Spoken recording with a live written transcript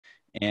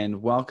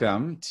and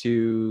welcome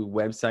to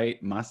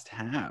Website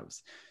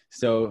Must-Haves.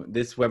 So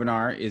this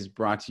webinar is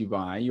brought to you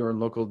by your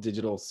local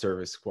digital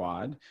service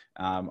squad.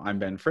 I'm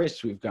Ben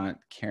Frisch. We've got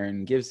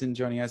Karen Gibson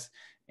joining us,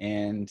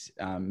 and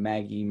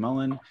Maggie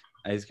Mullen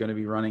is going to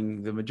be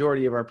running the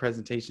majority of our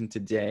presentation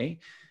today.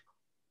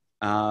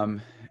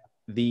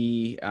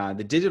 The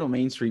Digital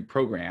Main Street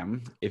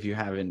program, if you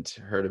haven't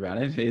heard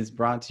about it, is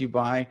brought to you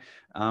by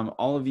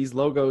all of these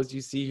logos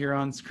you see here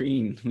on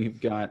screen. We've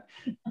got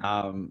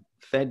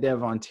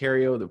FedDev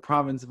Ontario, the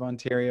province of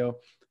Ontario,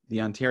 the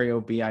Ontario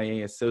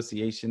BIA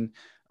Association,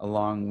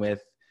 along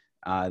with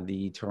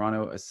the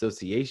Toronto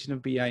Association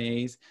of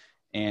BIAs.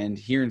 And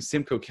here in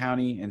Simcoe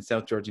County and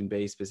South Georgian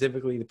Bay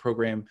specifically, the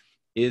program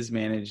is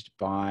managed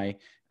by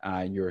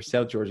your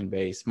South Georgian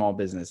Bay Small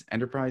Business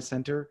Enterprise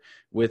Center,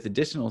 with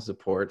additional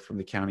support from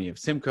the County of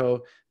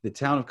Simcoe, the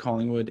Town of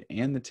Collingwood,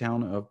 and the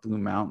Town of Blue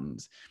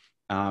Mountains.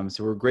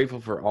 So we're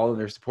grateful for all of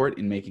their support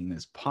in making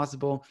this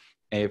possible.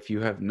 If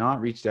you have not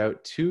reached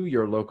out to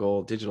your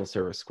local digital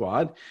service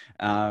squad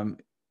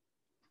and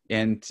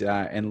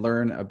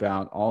learn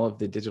about all of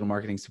the digital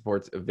marketing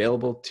supports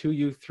available to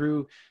you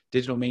through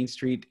Digital Main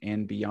Street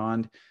and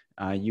beyond,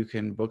 you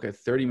can book a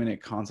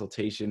 30-minute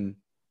consultation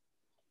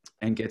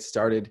and get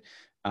started.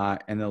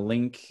 And the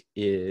link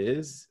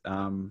is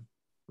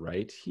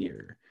right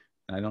here.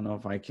 I don't know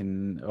if I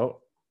can,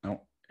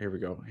 here we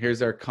go.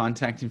 Here's our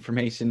contact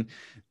information.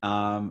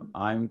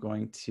 I'm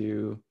going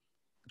to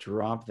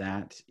drop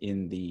that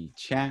in the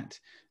chat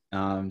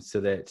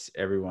so that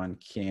everyone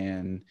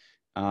can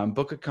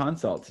book a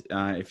consult.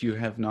 If you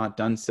have not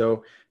done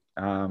so,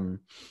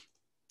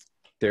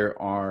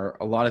 there are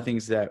a lot of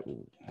things that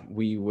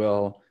we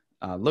will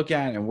look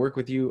at and work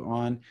with you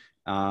on.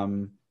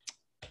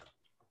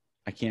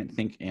 I can't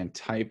think and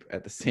type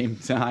at the same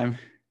time.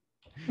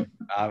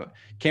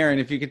 Karen,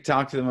 if you could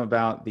talk to them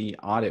about the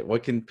audit,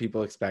 what can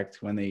people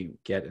expect when they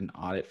get an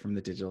audit from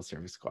the Digital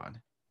Service Squad?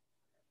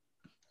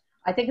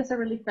 I think it's a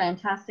really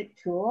fantastic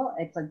tool.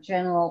 It's a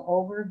general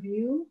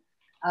overview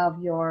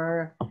of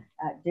your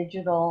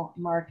digital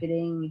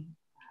marketing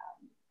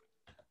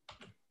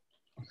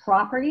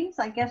properties,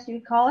 I guess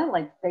you'd call it,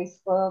 like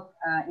Facebook,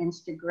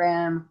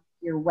 Instagram,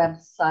 your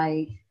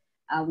website.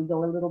 We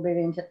go a little bit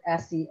into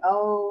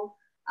SEO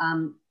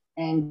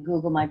and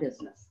Google My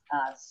Business.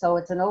 So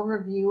it's an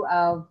overview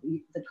of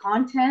the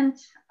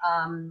content,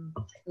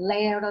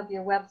 layout of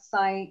your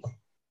website.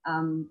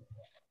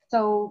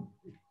 So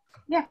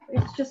yeah,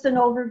 it's just an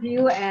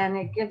overview,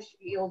 and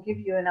it'll give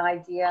you an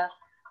idea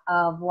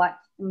of what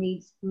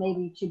needs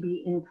maybe to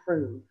be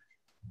improved.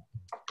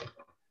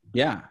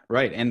 Yeah,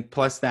 right. And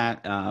plus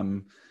that,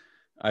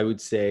 I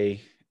would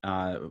say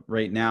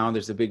right now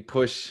there's a big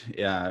push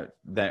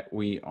that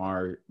we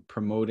are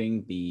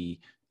promoting the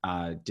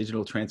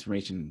digital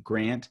transformation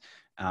grant.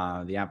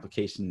 The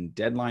application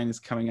deadline is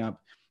coming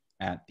up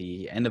at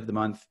the end of the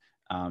month.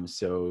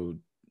 So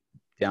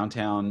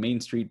downtown Main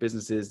Street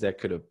businesses that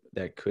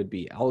could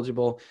be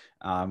eligible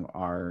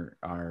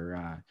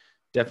are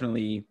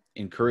definitely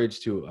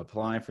encouraged to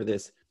apply for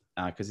this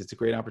because it's a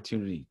great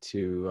opportunity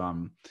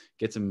to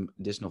get some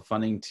additional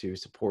funding to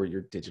support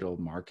your digital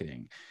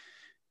marketing.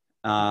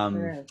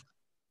 Sure.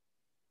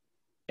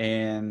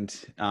 And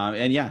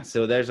yeah,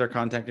 so there's our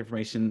contact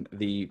information.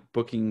 The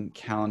booking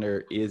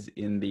calendar is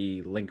in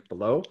the link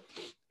below.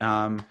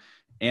 And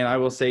I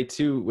will say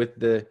too, with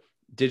the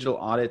digital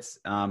audits,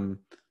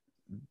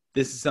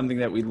 this is something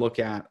that we look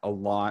at a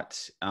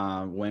lot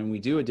when we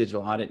do a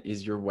digital audit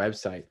is your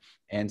website.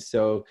 And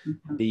so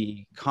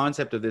the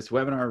concept of this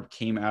webinar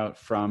came out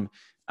from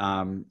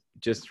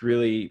just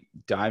really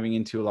diving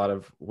into a lot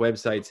of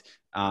websites,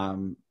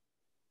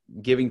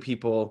 giving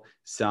people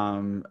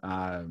some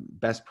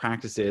best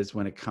practices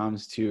when it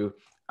comes to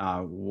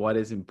what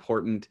is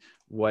important,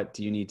 what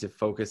do you need to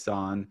focus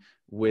on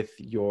with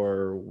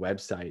your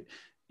website.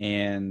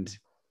 And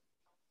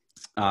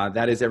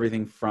that is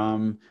everything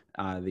from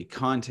the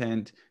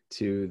content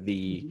to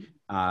the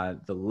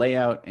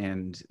layout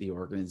and the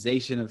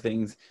organization of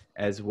things,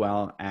 as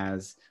well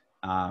as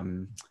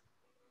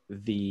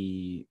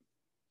the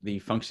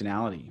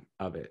functionality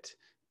of it.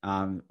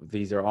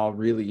 These are all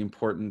really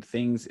important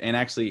things, and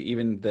actually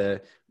even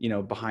the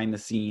behind the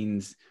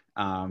scenes,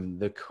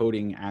 the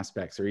coding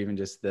aspects, or even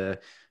just the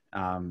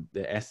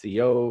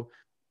SEO,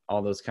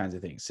 all those kinds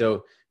of things.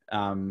 So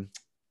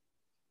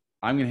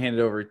I'm going to hand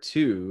it over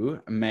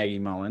to Maggie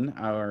Mullen,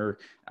 our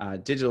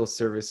Digital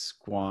Service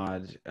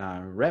Squad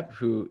rep,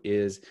 who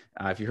is,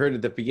 if you heard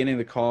at the beginning of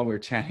the call, we were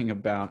chatting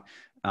about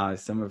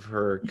some of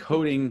her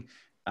coding,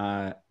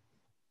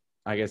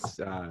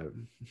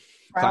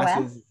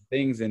 classes,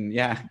 things, and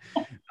yeah,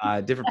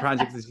 different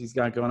projects that she's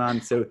got going on.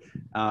 So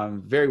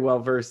very well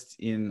versed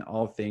in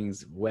all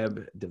things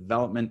web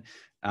development.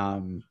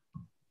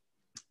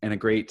 And a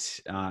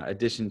great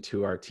addition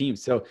to our team.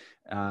 So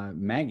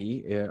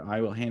Maggie, I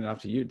will hand it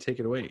off to you to take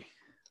it away.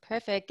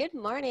 Perfect. Good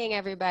morning,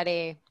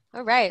 everybody.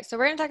 All right, so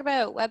we're going to talk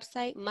about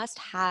website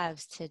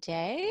must-haves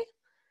today.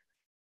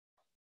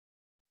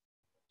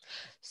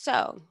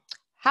 So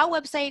how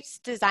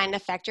websites design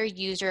affect your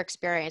user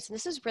experience. And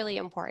this is really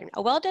important.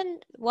 A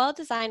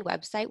well-designed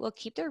website will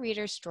keep their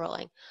readers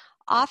scrolling.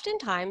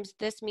 Oftentimes,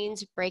 this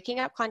means breaking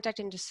up content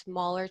into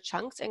smaller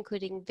chunks,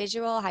 including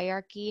visual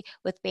hierarchy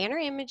with banner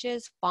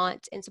images,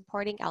 fonts, and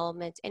supporting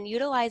elements, and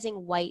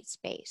utilizing white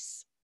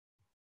space.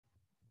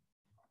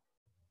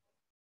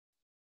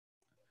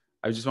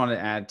 I just wanted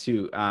to add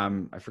too,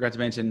 I forgot to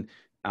mention,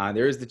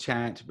 there is the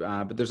chat,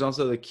 but there's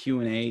also the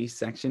Q&A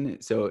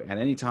section. So at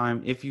any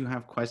time, if you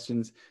have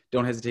questions,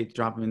 don't hesitate to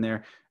drop them in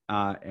there,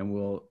 and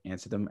we'll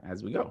answer them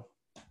as we go.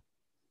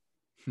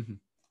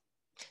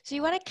 So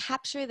you want to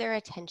capture their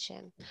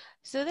attention.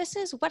 So this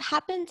is what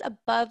happens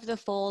above the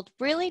fold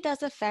really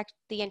does affect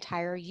the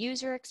entire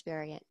user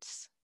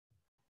experience.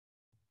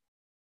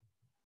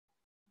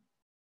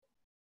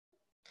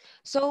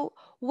 So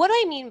what do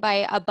I mean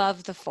by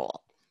above the fold?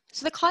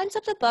 So the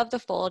concept above the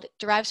fold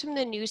derives from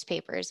the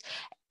newspapers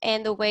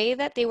and the way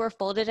that they were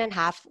folded in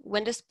half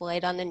when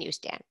displayed on the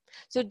newsstand.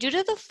 So due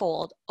to the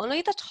fold,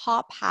 only the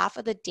top half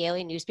of the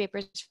daily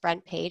newspaper's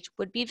front page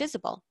would be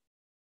visible.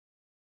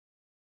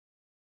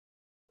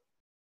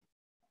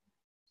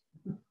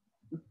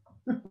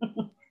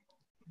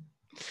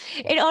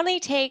 It only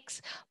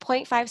takes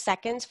 0.5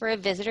 seconds for a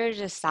visitor to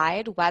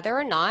decide whether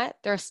or not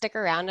they'll stick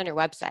around on your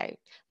website.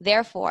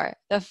 Therefore,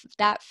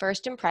 that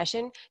first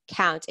impression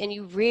counts, and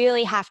you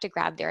really have to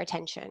grab their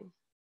attention.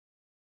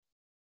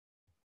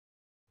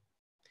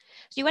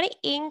 So you want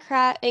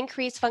to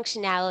increase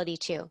functionality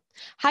too.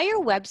 How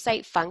your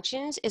website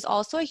functions is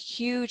also a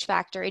huge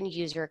factor in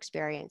user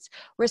experience.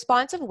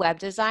 Responsive web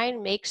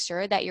design makes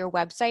sure that your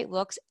website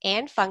looks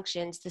and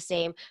functions the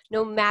same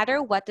no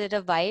matter what the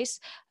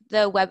device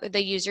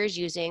the user is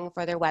using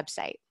for their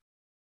website.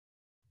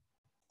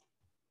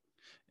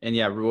 And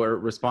yeah,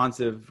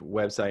 responsive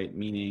website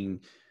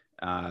meaning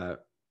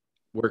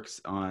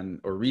works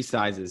on or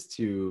resizes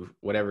to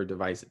whatever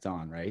device it's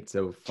on, right?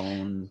 So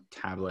phone,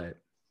 tablet,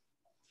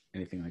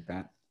 anything like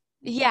that.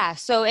 Yeah,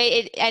 so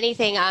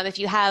anything, if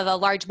you have a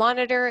large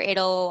monitor,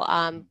 it'll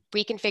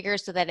reconfigure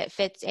so that it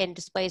fits and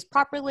displays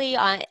properly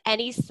on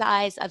any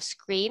size of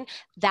screen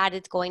that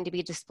it's going to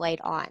be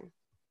displayed on.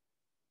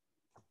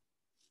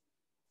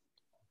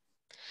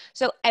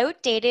 So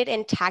outdated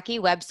and tacky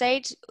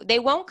websites, they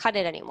won't cut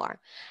it anymore.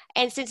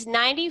 And since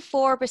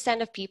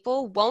 94% of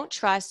people won't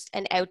trust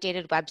an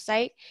outdated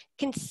website,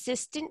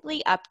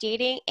 consistently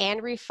updating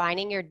and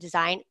refining your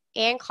design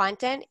and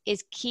content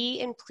is key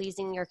in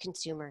pleasing your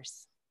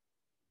consumers.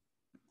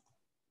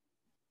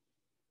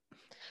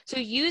 So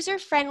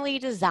user-friendly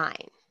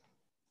design.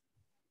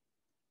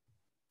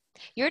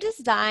 You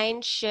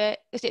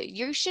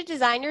should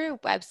design your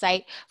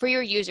website for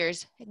your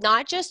users,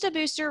 not just to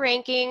boost your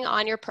ranking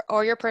on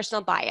your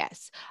personal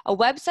bias. A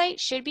website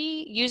should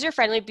be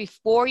user-friendly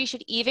before you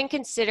should even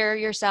consider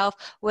yourself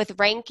with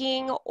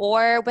ranking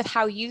or with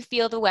how you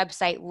feel the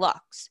website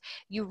looks.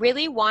 You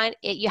really want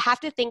it, you have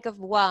to think of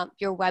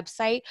your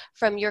website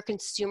from your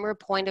consumer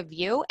point of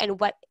view and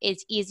what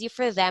is easy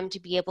for them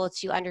to be able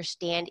to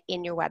understand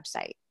in your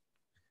website.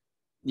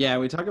 Yeah,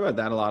 we talk about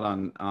that a lot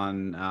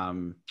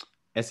on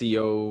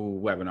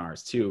SEO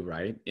webinars too,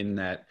 right? In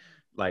that,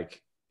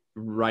 like,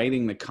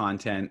 writing the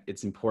content,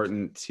 it's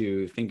important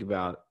to think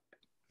about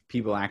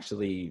people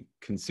actually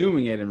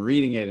consuming it and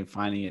reading it and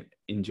finding it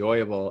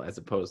enjoyable, as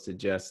opposed to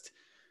just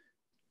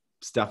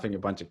stuffing a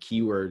bunch of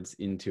keywords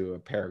into a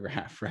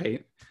paragraph,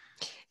 right?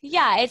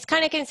 Yeah, it's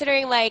kind of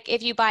considering, like,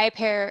 if you buy a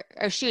pair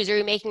of shoes or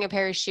you're making a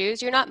pair of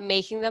shoes, you're not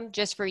making them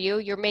just for you.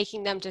 You're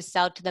making them to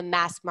sell to the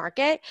mass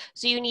market.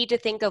 So you need to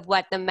think of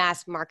what the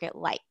mass market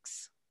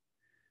likes.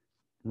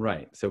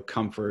 Right. So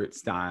comfort,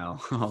 style,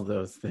 all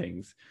those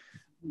things.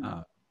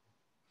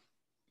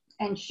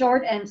 And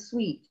short and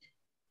sweet.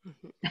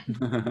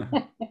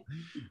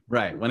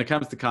 Right. When it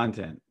comes to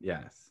content,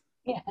 yes.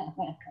 Yeah.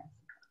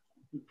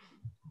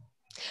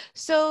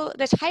 So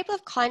the type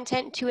of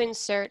content to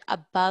insert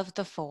above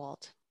the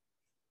fold.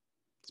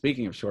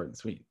 Speaking of short and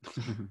sweet.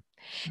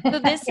 So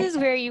this is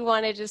where you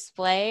want to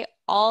display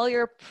all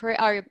your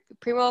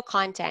pre-roll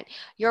content.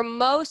 Your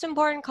most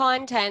important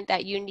content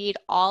that you need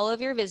all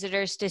of your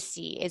visitors to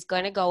see is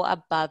going to go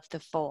above the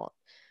fold.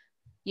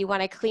 You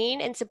want a clean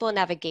and simple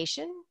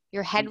navigation.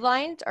 Your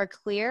headlines are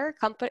clear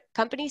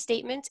company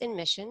statements and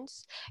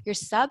missions. Your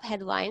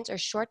subheadlines are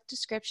short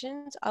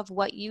descriptions of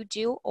what you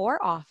do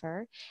or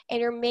offer, and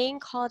your main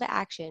call to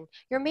action,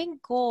 your main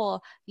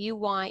goal you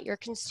want your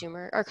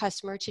consumer or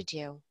customer to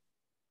do.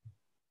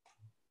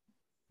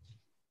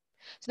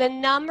 So the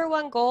number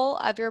one goal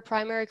of your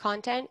primary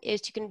content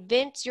is to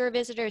convince your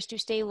visitors to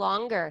stay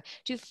longer,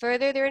 to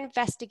further their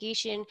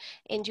investigation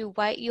into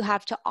what you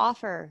have to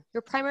offer.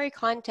 Your primary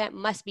content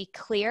must be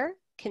clear,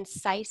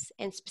 concise,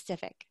 and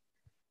specific.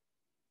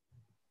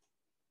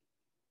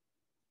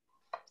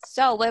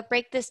 So we'll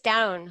break this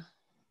down.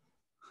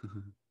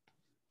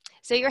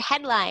 So your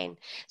headline.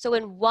 So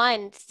in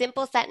one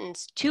simple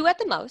sentence, 2 at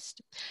the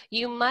most,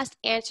 you must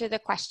answer the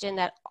question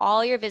that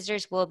all your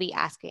visitors will be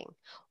asking.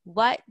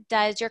 What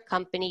does your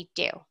company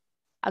do?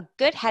 A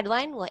good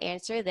headline will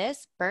answer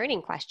this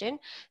burning question.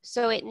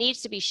 So it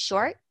needs to be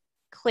short,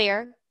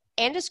 clear,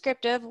 and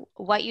descriptive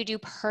what you do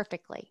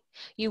perfectly.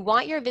 You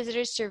want your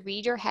visitors to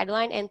read your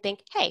headline and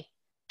think, hey,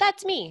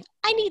 that's me.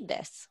 I need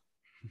this.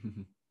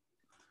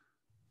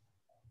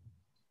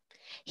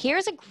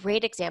 Here's a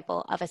great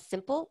example of a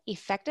simple,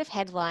 effective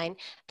headline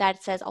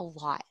that says a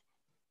lot.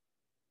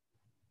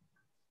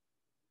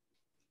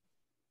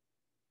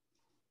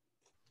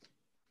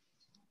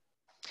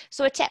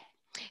 So a tip,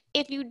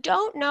 if you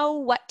don't know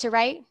what to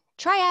write,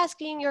 try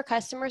asking your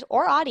customers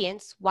or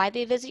audience why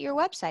they visit your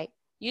website.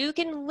 You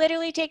can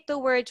literally take the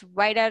words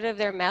right out of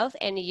their mouth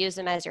and use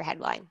them as your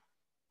headline.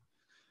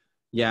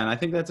 Yeah, and I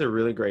think that's a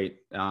really great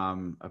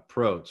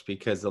approach,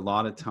 because a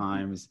lot of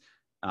times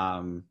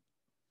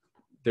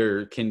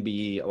there can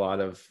be a lot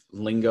of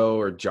lingo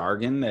or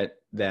jargon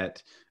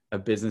that a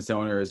business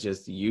owner is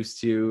just used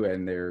to,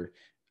 and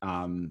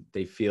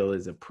they feel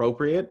is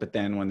appropriate. But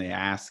then when they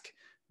ask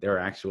their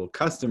actual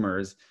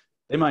customers,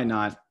 they might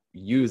not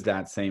use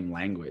that same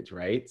language,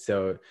 right?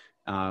 So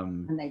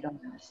And they don't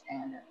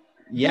understand it.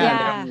 Yeah,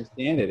 they don't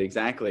understand it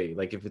exactly.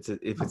 Like if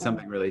it's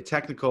something really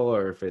technical,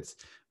 or if it's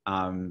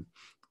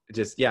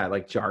just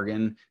like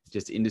jargon,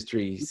 just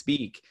industry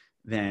speak,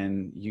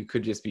 then you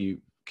could just be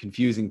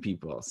confusing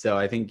people. So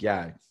I think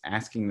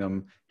asking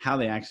them how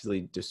they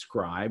actually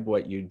describe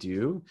what you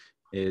do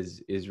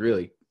is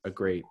really a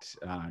great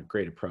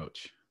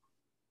approach.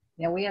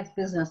 Yeah, we as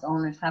business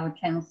owners have a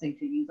tendency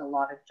to use a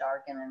lot of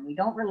jargon, and we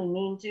don't really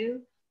mean to,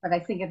 but I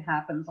think it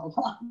happens a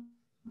lot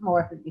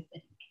more than you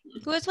think.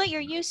 Well, it's what you're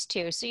used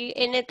to. So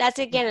that's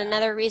again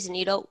another reason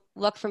you don't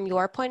look from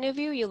your point of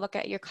view, you look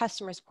at your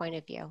customer's point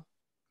of view.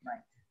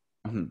 Right.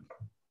 Mm-hmm.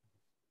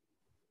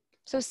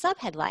 So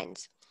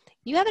subheadlines.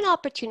 You have an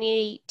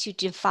opportunity to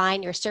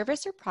define your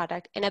service or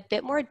product in a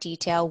bit more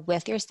detail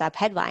with your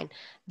subheadline.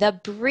 The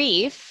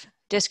brief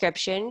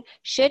description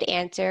should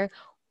answer,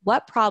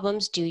 what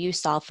problems do you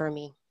solve for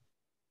me?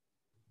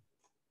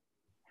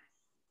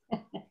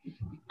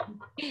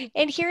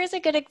 And here is a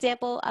good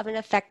example of an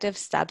effective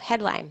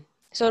subheadline.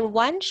 So in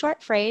one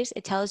short phrase,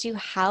 it tells you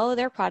how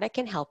their product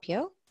can help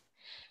you.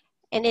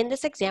 And in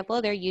this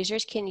example, their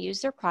users can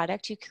use their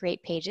product to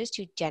create pages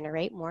to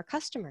generate more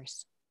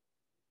customers.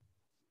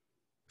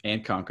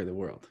 And conquer the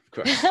world, of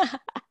course.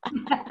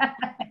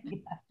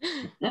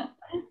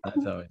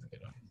 That's always a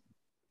good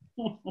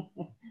one.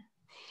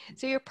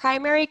 So your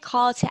primary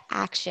call to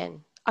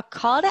action. A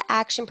call to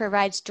action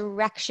provides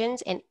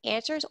directions and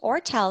answers or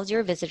tells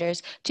your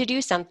visitors to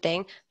do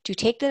something to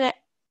take the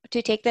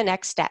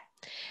next step.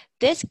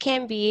 This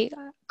can be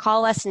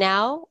call us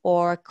now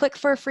or click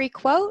for a free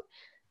quote.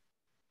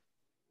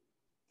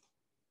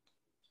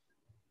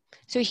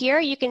 So here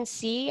you can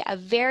see a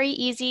very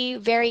easy,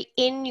 very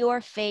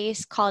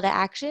in-your-face call to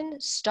action.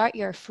 Start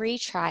your free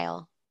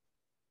trial.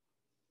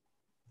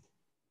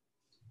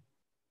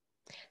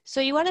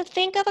 So you want to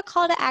think of a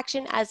call to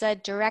action as a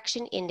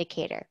direction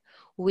indicator.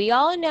 We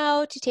all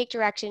know to take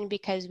direction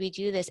because we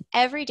do this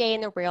every day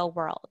in the real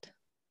world.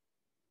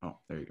 Oh,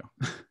 there you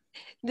go.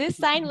 This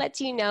sign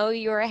lets you know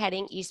you're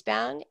heading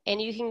eastbound,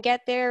 and you can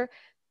get there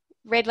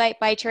red light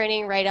by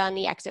turning right on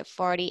the exit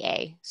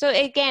 40A. So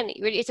again,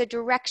 it's a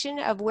direction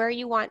of where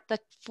you want the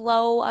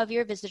flow of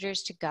your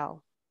visitors to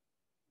go.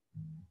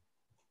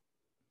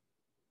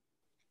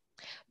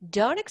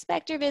 Don't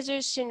expect your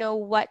visitors to know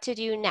what to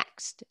do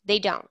next. They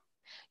don't.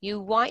 You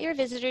want your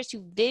visitors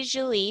to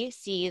visually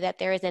see that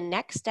there is a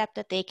next step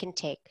that they can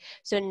take.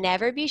 So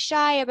never be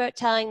shy about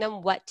telling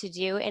them what to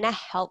do in a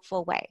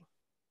helpful way.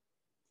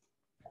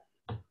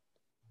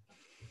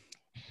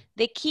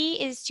 The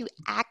key is to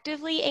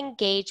actively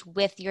engage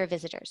with your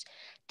visitors.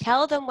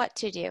 Tell them what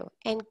to do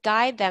and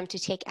guide them to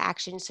take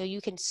action so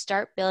you can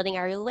start building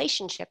a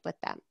relationship with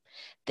them.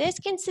 This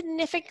can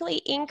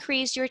significantly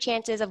increase your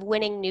chances of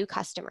winning new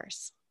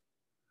customers.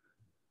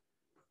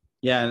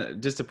 Yeah,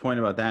 just a point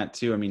about that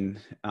too. I mean,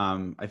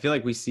 I feel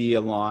like we see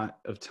a lot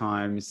of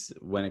times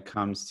when it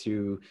comes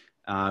to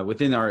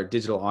within our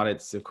digital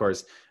audits, of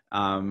course,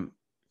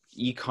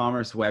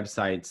 e-commerce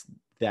websites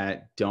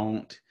that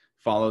don't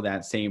follow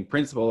that same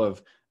principle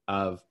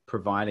of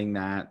providing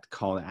that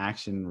call to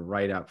action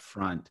right up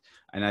front.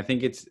 And I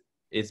think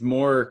it's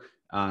more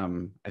I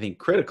think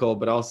critical,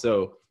 but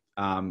also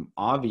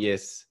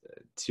obvious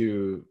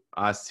to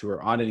us who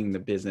are auditing the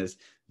business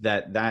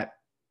that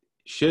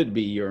should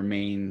be your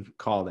main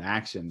call to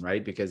action,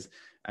 right? Because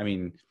I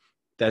mean,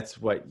 that's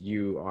what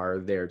you are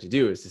there to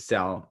do, is to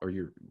sell, or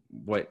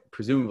what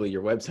presumably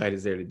your website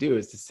is there to do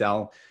is to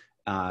sell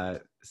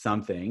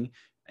something.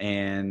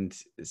 And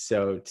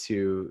so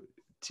to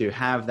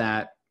have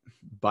that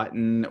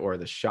button or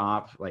the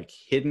shop like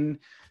hidden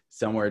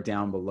somewhere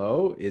down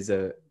below is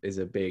a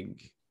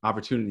big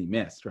opportunity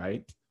missed,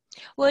 right?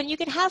 Well, you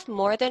can have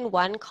more than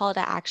one call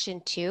to action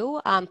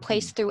too,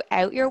 placed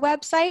throughout your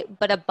website,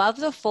 but above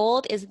the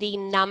fold is the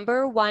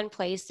number one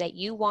place that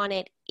you want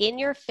it in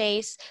your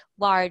face,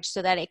 large,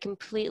 so that it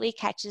completely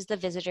catches the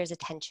visitor's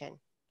attention.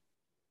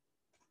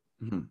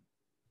 Mm-hmm.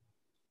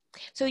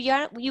 So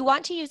you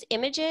want to use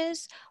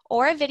images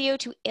or a video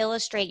to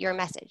illustrate your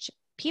message.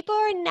 People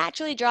are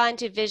naturally drawn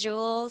to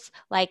visuals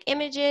like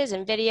images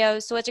and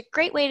videos, so it's a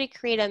great way to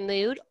create a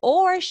mood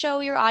or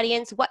show your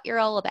audience what you're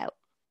all about.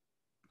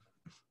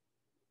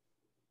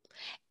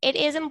 It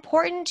is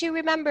important to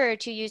remember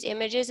to use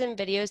images and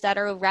videos that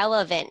are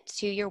relevant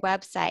to your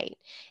website.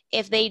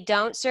 If they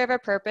don't serve a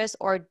purpose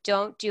or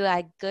don't do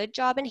a good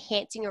job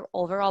enhancing your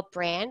overall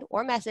brand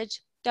or message,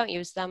 don't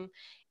use them.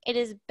 It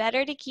is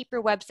better to keep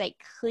your website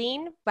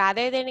clean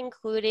rather than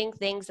including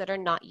things that are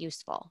not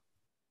useful.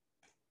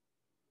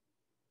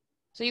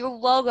 So your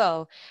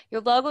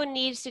logo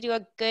needs to do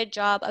a good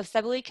job of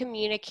subtly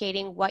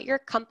communicating what your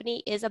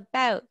company is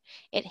about.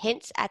 It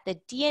hints at the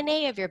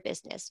DNA of your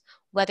business,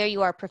 whether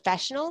you are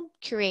professional,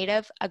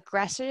 creative,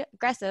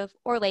 aggressive,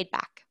 or laid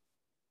back.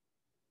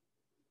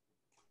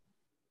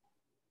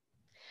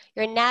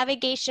 Your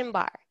navigation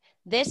bar.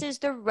 This is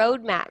the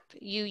roadmap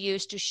you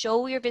use to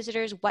show your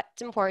visitors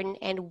what's important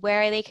and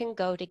where they can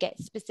go to get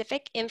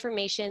specific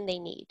information they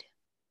need.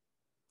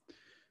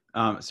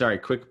 Sorry,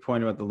 quick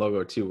point about the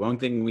logo too. One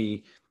thing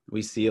we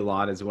see a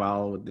lot as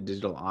well with the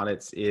digital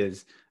audits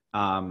is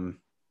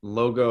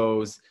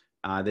logos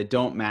that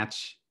don't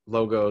match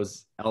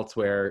logos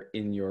elsewhere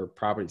in your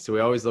property. So we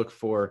always look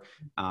for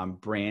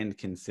brand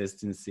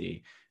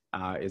consistency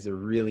is a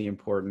really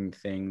important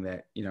thing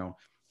that, you know,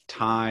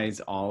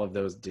 ties all of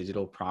those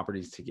digital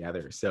properties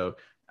together. So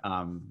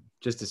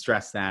just to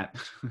stress that,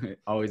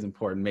 always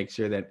important, make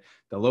sure that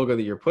the logo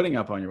that you're putting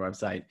up on your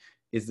website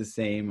is the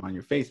same on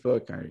your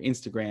Facebook, on your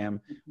Instagram,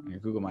 on your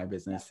Google My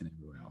Business, and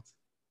everywhere else.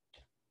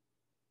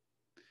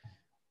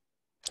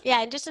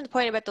 Yeah, and just a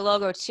point about the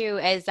logo too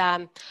is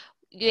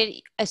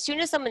as soon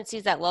as someone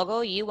sees that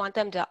logo, you want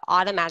them to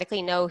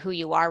automatically know who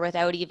you are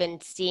without even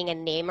seeing a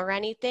name or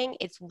anything.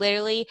 It's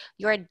literally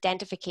your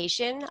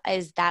identification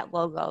is that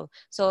logo.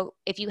 So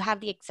if you have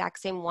the exact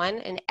same one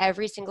in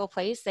every single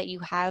place that you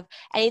have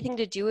anything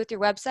to do with your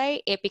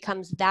website, it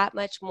becomes that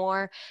much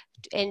more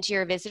into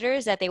your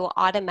visitors that they will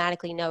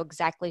automatically know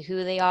exactly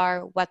who they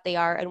are,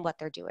 and what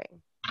they're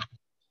doing.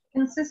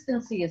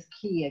 Consistency is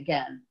key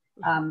again.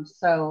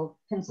 So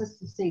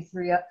consistency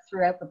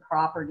throughout the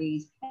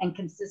properties and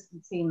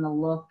consistency in the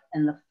look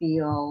and the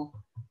feel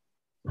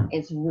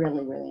is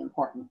really, really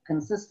important.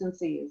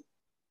 Consistency is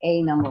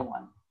number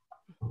one.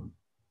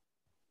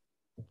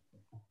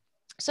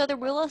 So the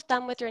rule of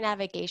thumb with your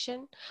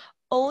navigation,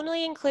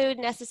 only include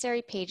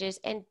necessary pages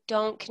and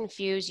don't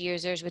confuse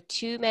users with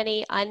too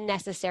many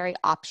unnecessary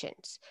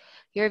options.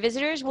 Your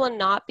visitors will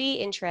not be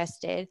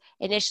interested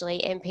initially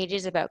in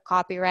pages about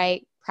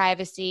copyright,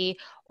 privacy,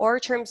 or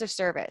terms of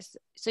service.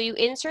 So you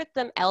insert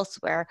them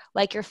elsewhere,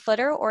 like your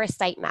footer or a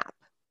sitemap.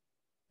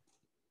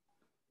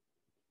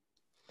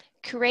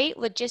 Create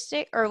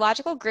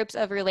logical groups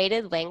of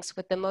related links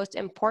with the most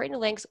important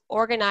links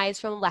organized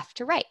from left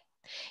to right.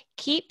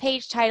 Keep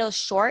page titles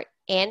short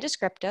and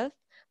descriptive.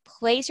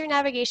 Place your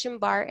navigation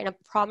bar in a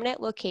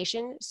prominent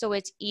location so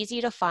it's easy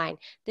to find.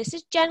 This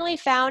is generally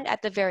found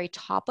at the very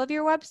top of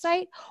your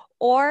website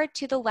or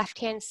to the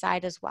left-hand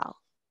side as well.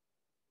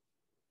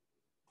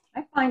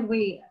 I find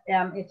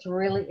it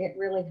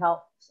really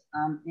helps.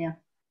 Yeah,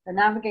 the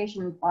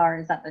navigation bar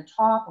is at the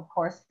top, of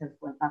course, because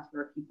that's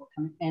where people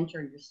can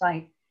enter your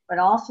site, but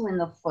also in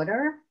the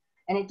footer.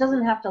 And it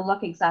doesn't have to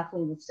look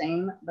exactly the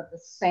same, but the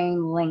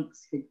same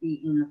links could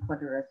be in the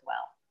footer as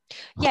well.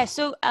 Yeah,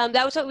 so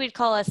that was what we'd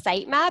call a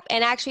sitemap.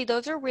 And actually,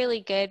 those are really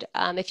good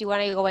if you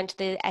want to go into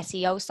the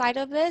SEO side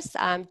of this.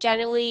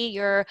 Generally,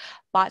 your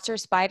bots or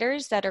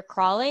spiders that are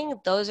crawling,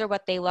 those are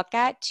what they look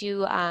at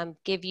to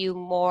give you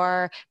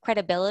more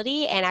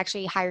credibility and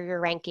actually higher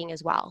your ranking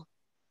as well.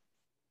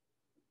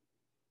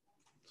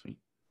 Sweet.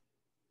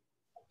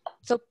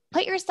 So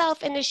put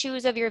yourself in the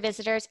shoes of your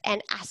visitors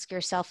and ask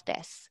yourself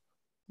this.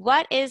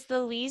 What is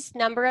the least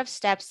number of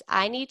steps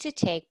I need to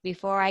take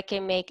before I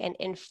can make an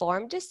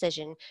informed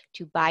decision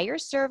to buy your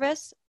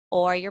service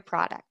or your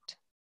product?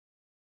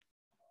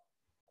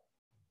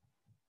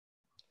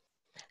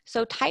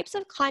 So types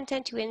of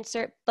content to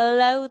insert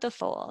below the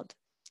fold.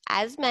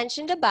 As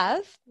mentioned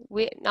above,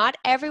 not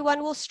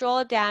everyone will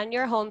stroll down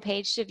your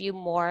homepage to view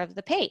more of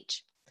the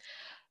page.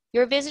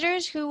 Your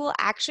visitors who will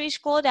actually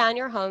scroll down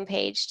your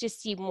homepage to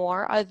see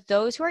more are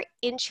those who are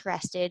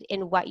interested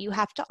in what you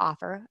have to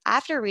offer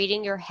after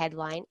reading your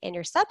headline and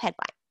your subheadline,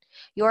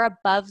 your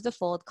above the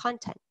fold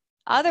content.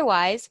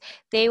 Otherwise,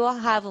 they will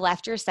have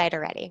left your site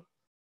already.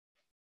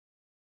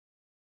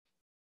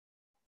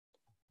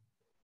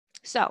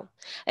 So,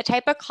 the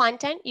type of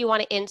content you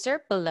want to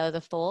insert below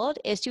the fold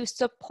is to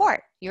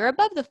support your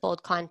above the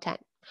fold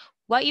content,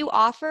 what you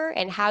offer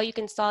and how you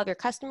can solve your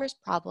customers'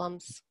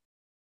 problems.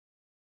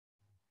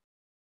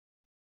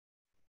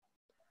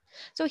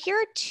 So here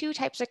are two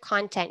types of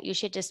content you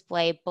should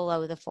display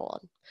below the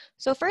fold.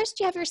 So first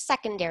you have your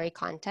secondary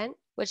content,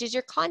 which is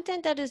your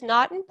content that is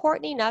not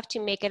important enough to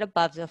make it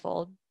above the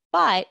fold,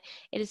 but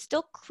it is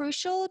still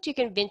crucial to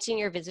convincing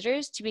your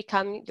visitors to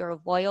become your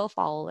loyal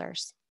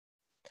followers.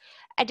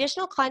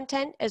 Additional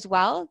content as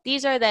well.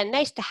 These are the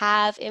nice to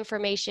have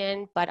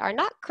information, but are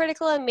not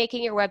critical in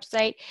making your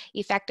website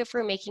effective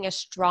for making a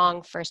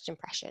strong first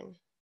impression.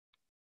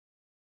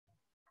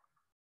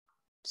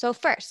 So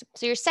first,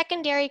 your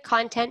secondary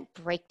content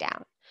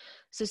breakdown.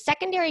 So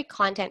secondary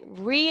content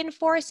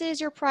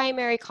reinforces your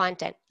primary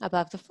content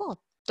above the fold.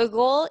 The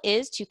goal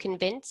is to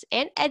convince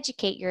and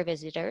educate your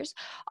visitors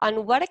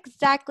on what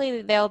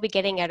exactly they'll be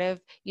getting out of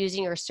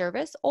using your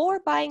service or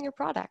buying your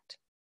product.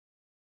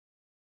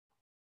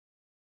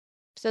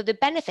 So the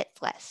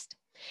benefits list.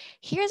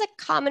 Here's a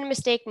common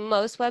mistake.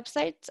 Most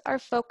websites are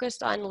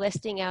focused on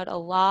listing out a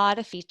lot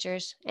of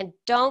features and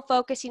don't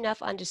focus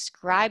enough on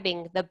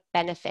describing the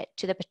benefit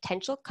to the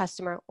potential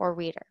customer or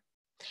reader.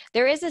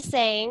 There is a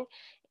saying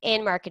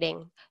in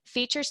marketing,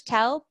 features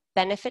tell,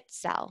 benefits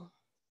sell.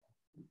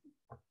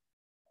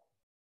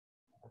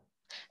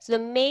 So the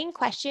main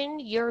question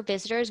your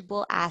visitors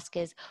will ask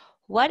is,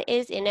 what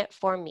is in it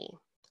for me?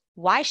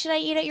 Why should I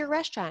eat at your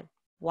restaurant?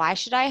 Why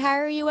should I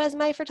hire you as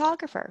my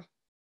photographer?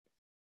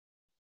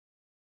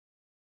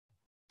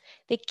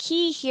 The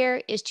key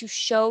here is to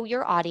show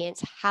your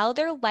audience how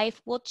their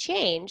life will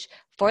change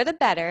for the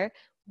better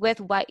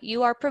with what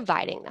you are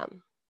providing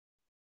them.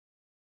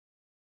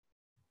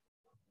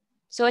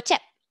 So a tip,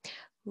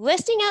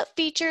 listing out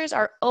features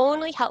are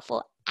only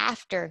helpful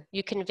after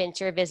you convince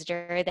your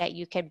visitor that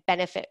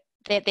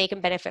they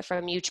can benefit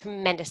from you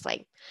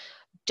tremendously.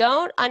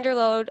 Don't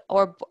underload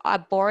or a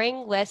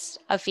boring list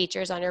of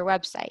features on your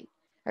website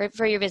or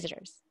for your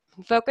visitors.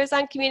 Focus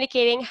on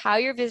communicating how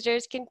your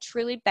visitors can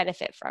truly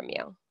benefit from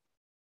you.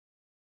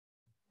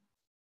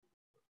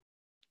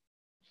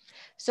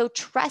 So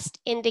trust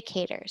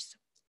indicators.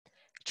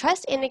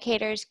 Trust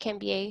indicators can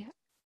be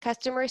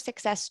customer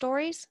success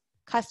stories,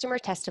 customer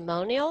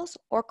testimonials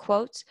or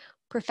quotes,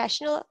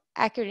 professional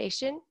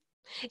accreditation,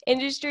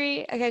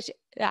 industry,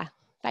 yeah,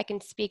 if I can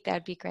speak,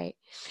 that'd be great.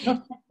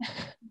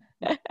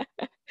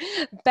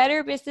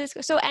 Better business.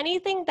 So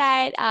anything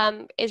that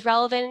is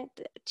relevant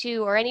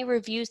to, or any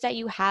reviews that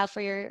you have for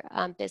your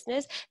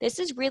business, this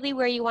is really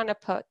where you want to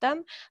put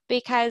them,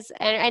 because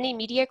any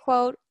media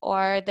quote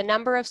or the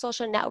number of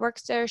social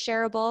networks that are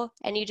shareable,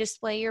 and you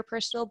display your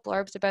personal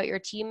blurbs about your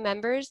team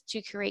members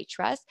to create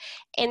trust.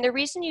 And the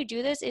reason you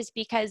do this is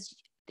because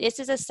this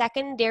is a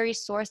secondary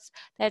source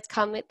that's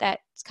coming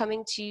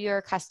to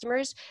your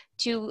customers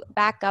to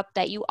back up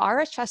that you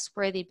are a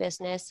trustworthy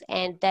business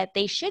and that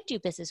they should do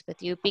business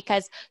with you,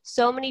 because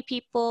so many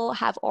people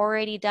have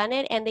already done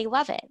it and they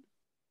love it.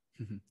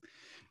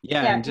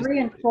 Yeah, it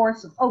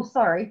reinforces. Oh,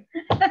 sorry.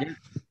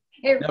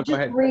 It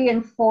just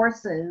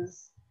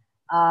reinforces.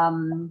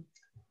 That's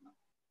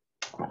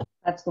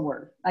the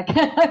word.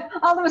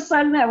 All of a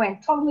sudden I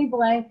went totally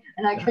blank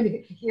and I could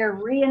hear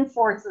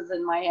reinforces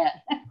in my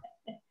head.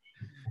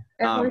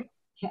 Yeah,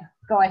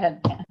 go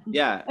ahead.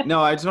 Yeah,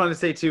 no, I just wanted to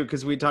say too,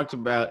 because we talked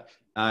about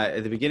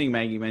at the beginning,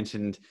 Maggie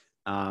mentioned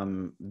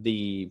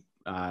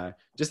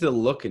just the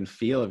look and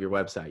feel of your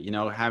website. You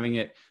know, having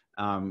it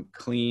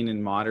clean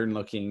and modern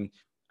looking,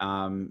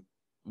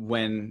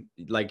 when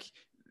like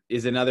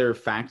is another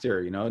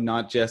factor. You know,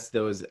 not just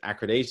those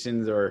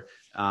accreditations or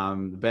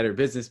the Better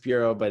Business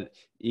Bureau, but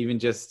even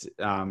just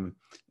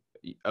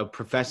a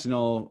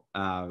professional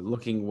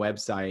looking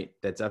website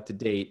that's up to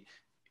date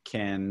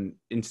can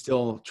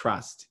instill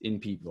trust in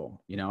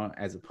people, you know,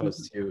 as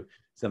opposed to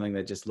something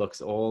that just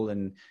looks old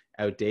and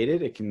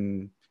outdated. It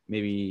can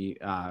maybe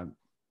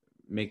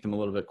make them a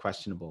little bit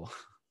questionable.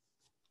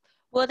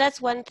 Well, that's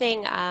one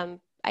thing. I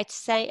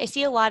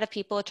see a lot of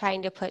people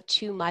trying to put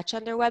too much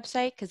on their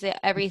website because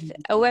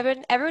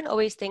everyone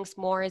always thinks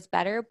more is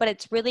better, but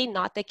it's really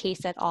not the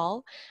case at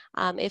all.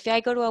 If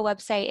I go to a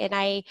website and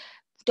I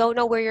don't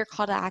know where your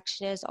call to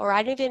action is, or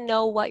I don't even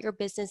know what your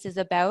business is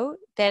about,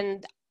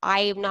 then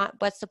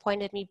what's the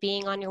point of me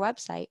being on your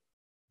website?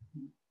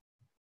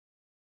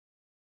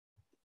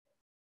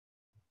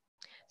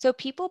 So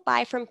people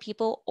buy from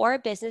people or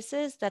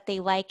businesses that they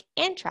like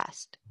and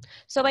trust.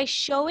 So by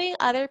showing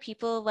other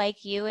people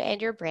like you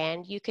and your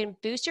brand, you can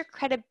boost your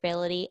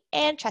credibility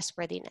and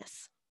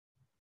trustworthiness.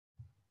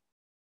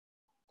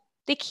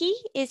 The key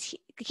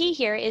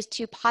here is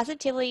to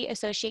positively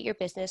associate your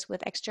business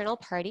with external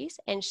parties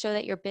and show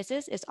that your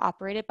business is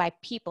operated by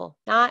people,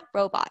 not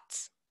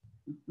robots.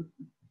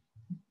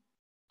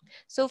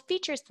 So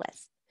features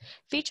list.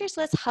 Features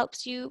list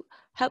helps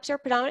your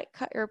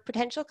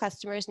potential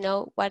customers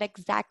know what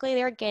exactly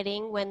they're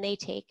getting when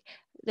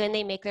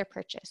they make their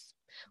purchase.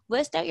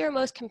 List out your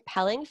most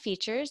compelling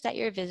features that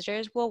your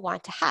visitors will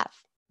want to have.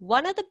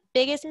 One of the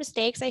biggest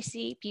mistakes I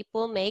see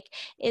people make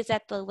is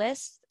that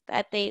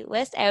they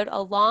list out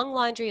a long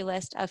laundry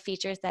list of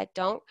features that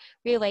don't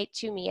relate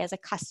to me as a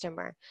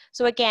customer.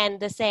 So again,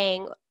 the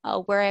saying,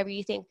 wherever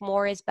you think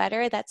more is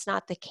better, that's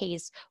not the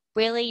case.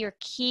 Really, your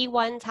key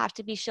ones have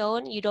to be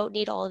shown. You don't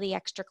need all the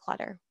extra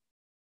clutter.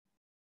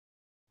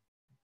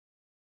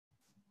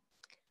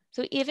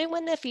 So even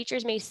when the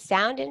features may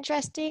sound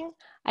interesting,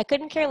 I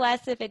couldn't care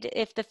less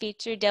if the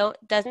feature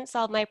doesn't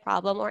solve my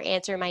problem or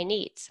answer my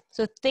needs.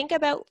 So think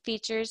about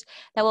features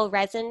that will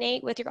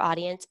resonate with your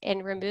audience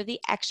and remove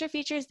the extra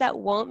features that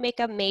won't make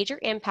a major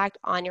impact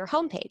on your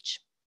homepage.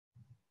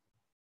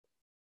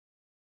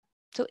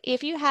 So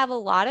if you have a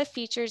lot of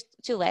features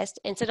to list,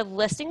 instead of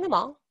listing them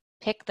all,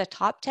 pick the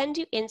top 10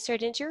 to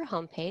insert into your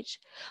homepage.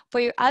 For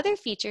your other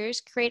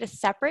features, create a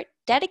separate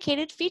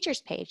dedicated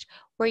features page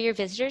where your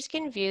visitors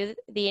can view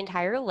the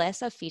entire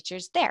list of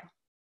features there.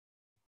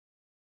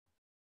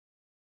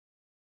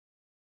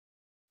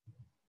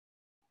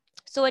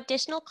 So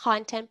additional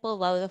content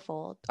below the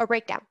fold or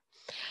breakdown.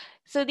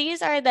 So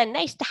these are the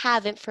nice to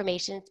have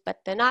information, but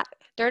they're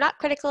not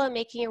critical in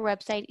making your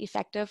website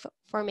effective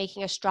for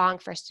making a strong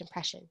first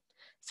impression.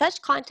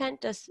 Such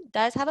content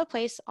does have a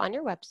place on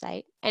your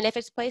website, and if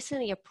it's placed in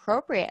the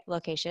appropriate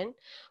location,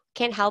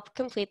 can help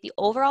complete the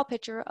overall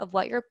picture of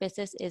what your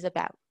business is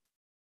about.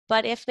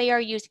 But if they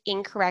are used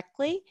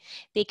incorrectly,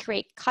 they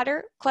create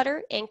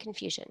clutter and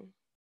confusion.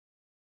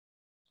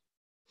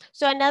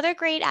 So another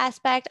great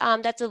aspect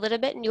that's a little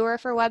bit newer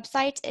for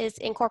websites is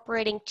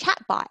incorporating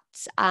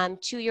chatbots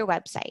to your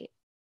website.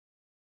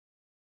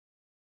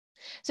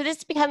 So this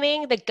is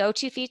becoming the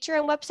go-to feature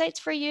on websites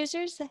for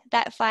users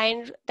that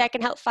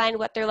can help find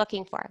what they're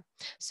looking for.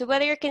 So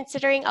whether you're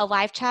considering a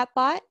live chat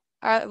bot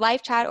or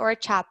live chat or a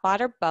chat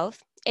bot or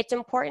both, it's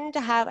important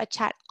to have a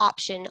chat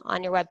option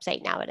on your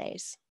website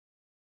nowadays.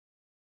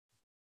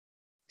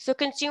 So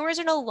consumers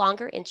are no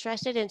longer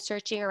interested in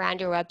searching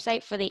around your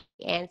website for the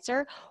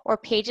answer or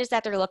pages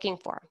that they're looking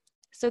for.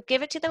 So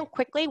give it to them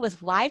quickly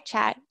with live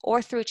chat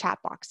or through chat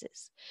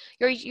boxes.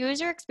 Your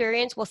user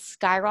experience will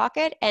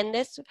skyrocket, and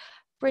this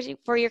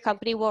for your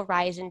company will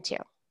rise in too.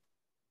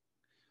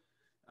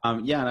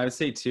 Yeah, and I would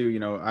say too, you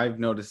know, I've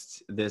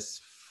noticed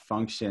this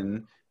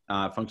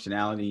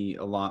functionality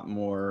a lot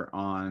more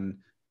on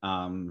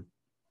a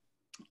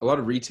lot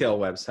of retail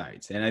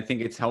websites, and I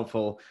think it's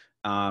helpful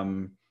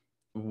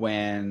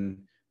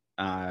when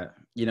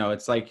you know,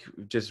 it's like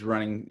just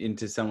running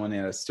into someone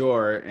at a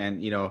store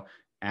and, you know,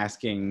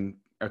 asking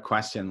a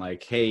question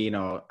like, hey, you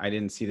know, I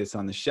didn't see this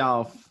on the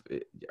shelf.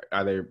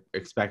 Are they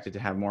expected to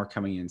have more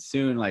coming in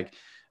soon? Like,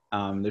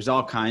 there's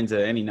all kinds of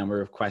any number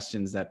of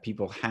questions that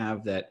people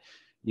have that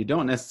you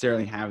don't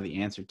necessarily have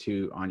the answer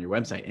to on your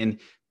website. And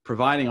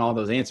providing all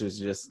those answers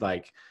just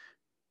like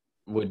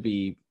would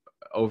be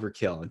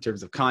overkill in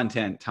terms of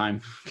content,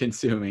 time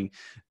consuming.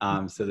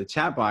 So the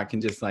chatbot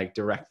can just like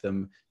direct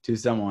them to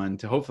someone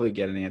to hopefully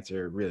get an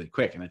answer really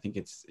quick. And I think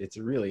it's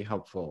a really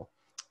helpful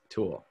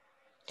tool.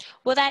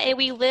 Well,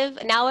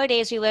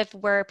 nowadays we live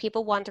where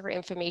people want their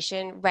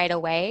information right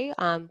away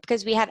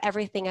because we have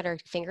everything at our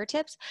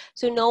fingertips.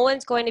 So no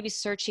one's going to be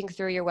searching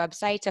through your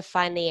website to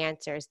find the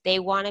answers. They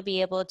want to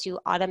be able to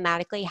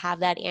automatically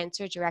have that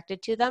answer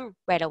directed to them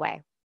right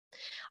away.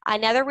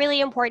 Another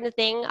really important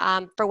thing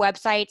for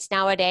websites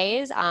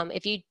nowadays,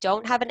 if you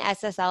don't have an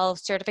SSL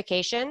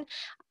certification,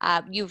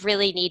 you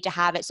really need to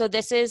have it. So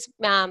this is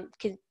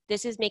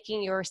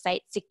making your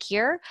site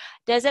secure.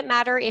 Doesn't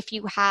matter if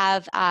you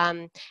have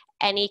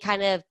any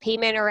kind of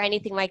payment or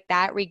anything like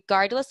that,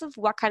 regardless of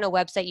what kind of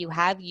website you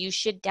have, you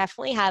should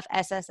definitely have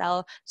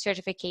SSL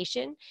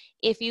certification.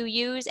 If you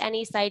use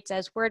any sites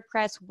as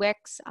WordPress,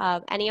 Wix,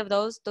 any of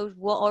those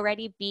will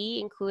already be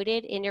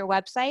included in your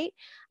website.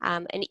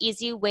 An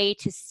easy way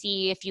to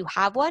see if you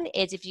have one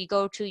is if you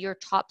go to your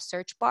top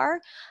search bar,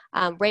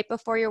 right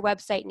before your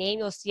website name,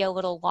 you'll see a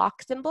little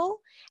lock symbol,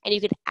 and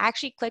you can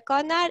actually click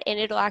on that and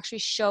it'll actually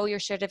show your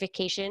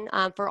certification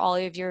for all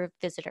of your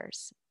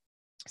visitors.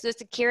 So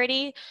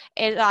security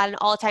is on an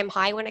all-time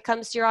high when it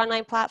comes to your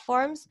online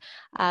platforms.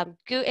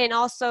 And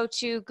also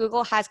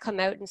Google has come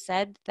out and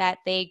said that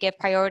they give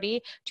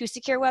priority to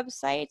secure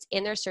websites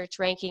in their search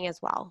ranking as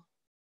well.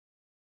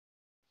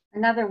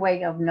 Another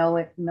way of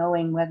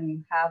knowing whether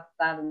you have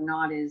that or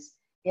not is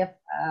if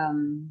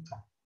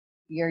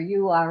your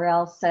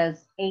URL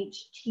says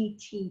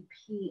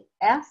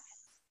HTTPS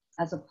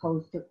as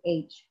opposed to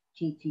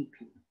HTTP.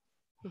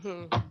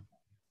 Mm-hmm.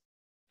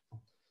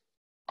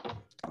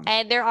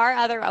 And there are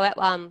other,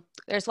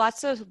 there's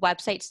lots of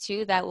websites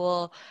too that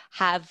will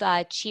have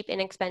cheap,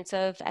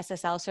 inexpensive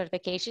SSL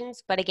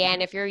certifications. But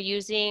again, if you're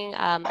using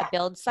a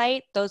build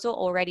site, those will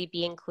already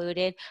be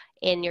included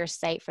in your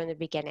site from the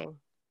beginning.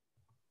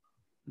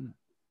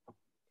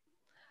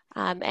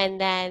 And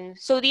then,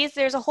 so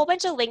there's a whole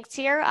bunch of links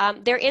here.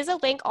 There is a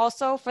link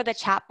also for the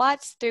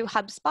chatbots through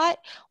HubSpot,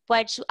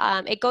 which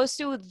it goes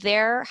through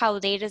how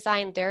they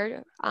design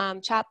their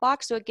chat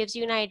box. So it gives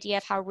you an idea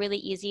of how really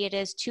easy it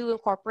is to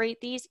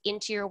incorporate these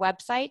into your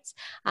websites.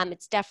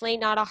 It's definitely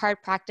not a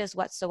hard practice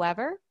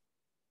whatsoever.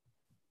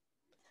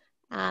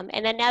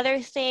 And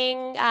another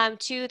thing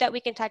too that we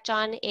can touch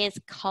on is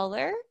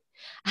color.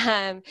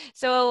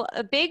 So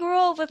a big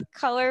rule with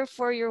color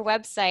for your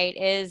website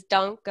is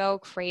don't go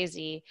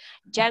crazy.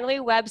 Generally,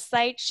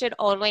 websites should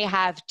only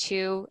have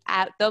 2,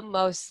 at the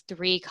most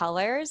 3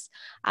 colors.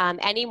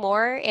 Any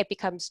more, it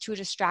becomes too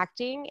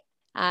distracting.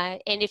 And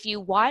if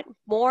you want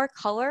more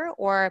color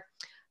or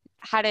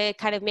how to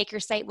kind of make your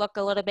site look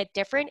a little bit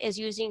different is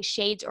using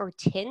shades or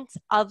tints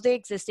of the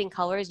existing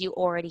colors you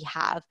already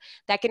have.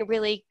 That can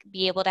really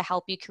be able to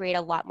help you create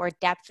a lot more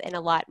depth and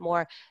a lot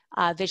more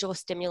visual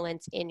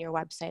stimulants in your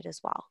website as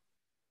well.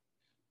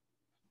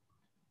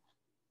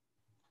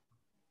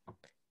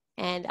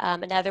 And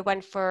another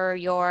one for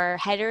your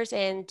headers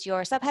and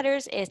your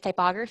subheaders is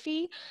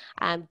typography.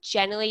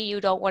 Generally,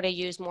 you don't want to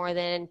use more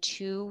than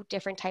 2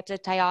 different types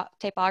of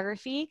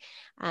typography.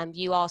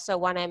 You also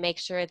want to make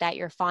sure that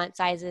your font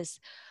sizes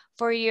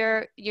for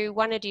you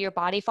want to do your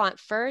body font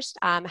first,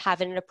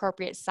 have an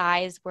appropriate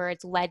size where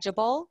it's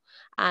legible,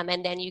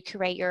 and then you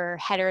create your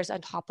headers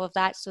on top of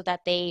that so that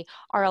they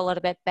are a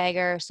little bit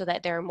bigger, so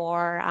that they're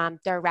more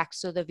direct,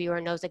 so the viewer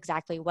knows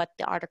exactly what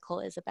the article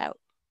is about.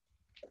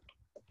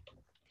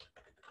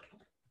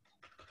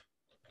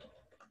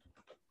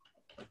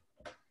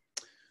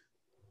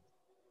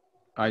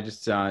 I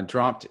just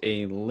dropped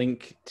a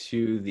link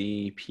to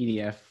the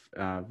PDF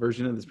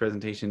version of this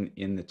presentation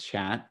in the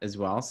chat as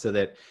well, so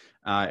that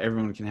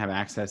everyone can have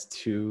access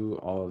to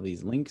all of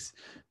these links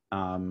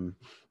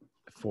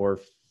for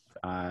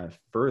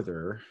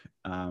further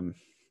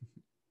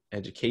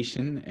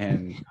education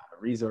and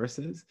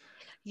resources.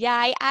 Yeah,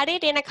 I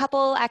added in a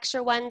couple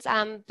extra ones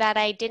that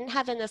I didn't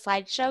have in the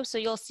slideshow. So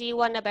you'll see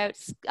one about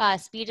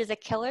speed is a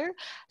killer.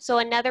 So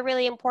another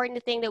really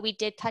important thing that we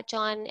did touch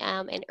on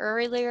in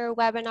earlier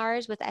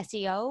webinars with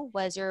SEO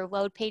was your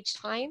load page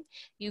time.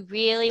 You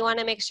really want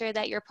to make sure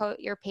that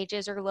your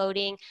pages are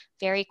loading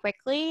very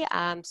quickly.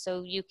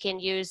 So you can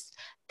use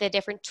the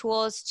different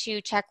tools to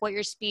check what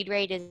your speed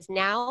rate is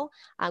now.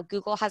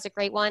 Google has a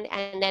great one,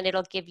 and then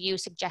it'll give you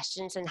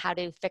suggestions on how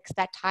to fix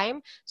that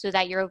time so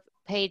that your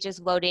page is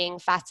loading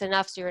fast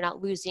enough so you're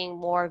not losing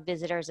more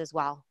visitors as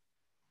well.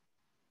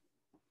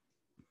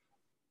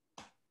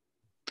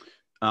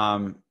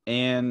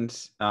 And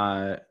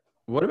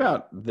what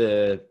about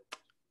the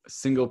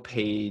single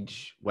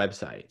page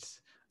websites?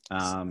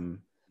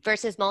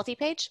 Versus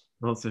multi-page?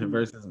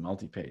 Versus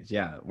multi-page,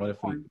 yeah. What if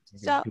we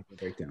give people a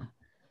breakdown?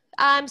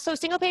 So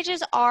single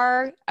pages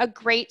are a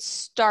great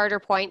starter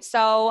point.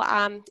 So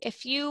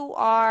if you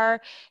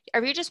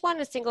just want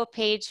a single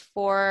page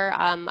for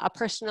a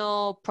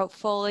personal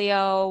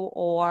portfolio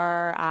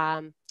or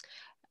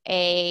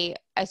a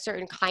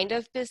certain kind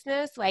of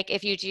business, like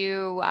if you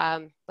do,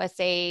 let's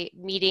say,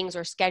 meetings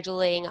or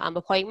scheduling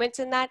appointments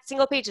in that,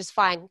 single page is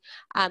fine.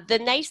 The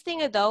nice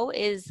thing though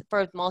is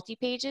for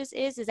multi-pages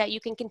is that you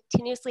can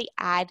continuously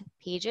add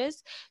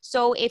pages.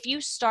 So if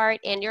you start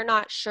and you're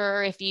not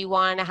sure if you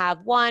want to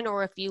have one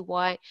or if you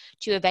want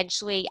to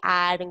eventually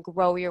add and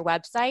grow your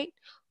website,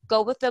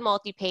 go with the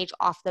multi-page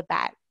off the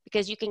bat,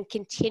 because you can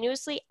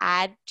continuously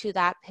add to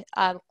that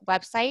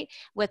website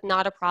with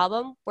not a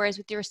problem. Whereas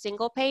with your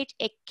single page,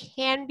 it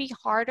can be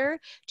harder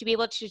to be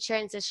able to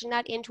transition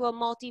that into a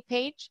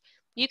multi-page.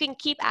 You can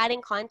keep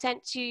adding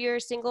content to your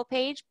single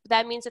page, but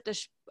that means that the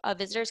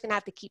visitor is going to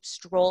have to keep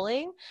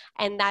scrolling,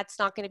 and that's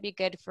not going to be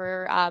good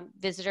for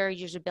visitor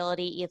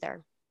usability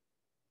either.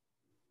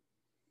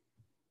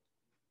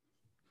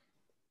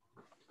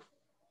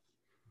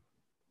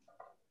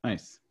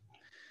 Nice.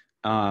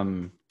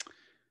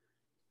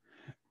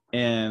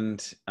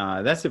 And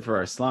that's it for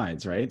our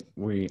slides, right?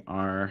 We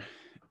are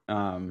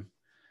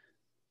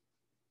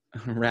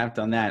wrapped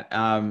on that.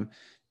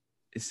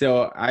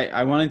 So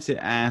I wanted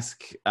to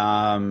ask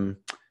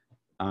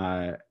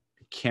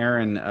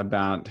Karen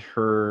about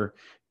her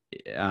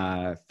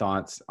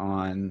thoughts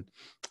on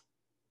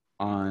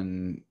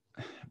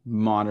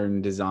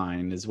modern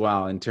design as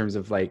well, in terms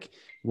of like,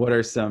 what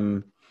are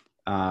some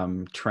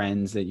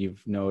trends that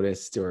you've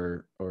noticed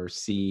or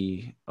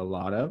see a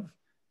lot of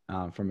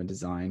from a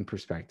design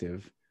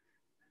perspective,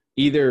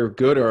 either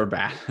good or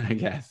bad, I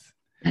guess.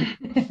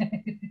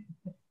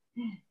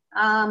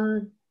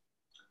 I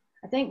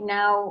think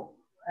now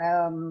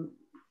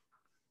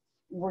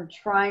we're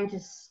trying to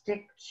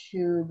stick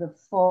to the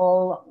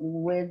full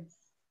width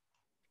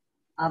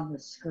of the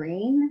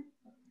screen,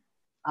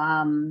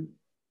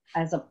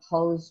 as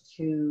opposed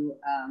to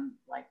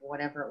like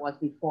whatever it was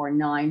before,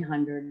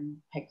 900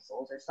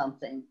 pixels or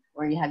something,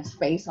 where you had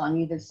space on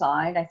either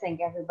side. I think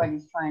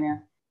everybody's trying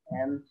to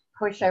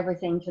push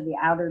everything to the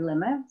outer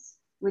limits,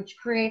 which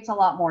creates a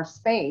lot more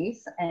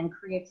space and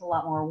creates a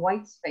lot more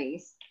white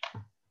space.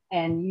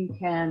 And you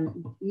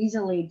can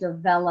easily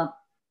develop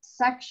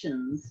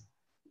sections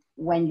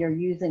when you're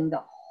using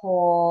the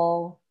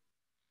whole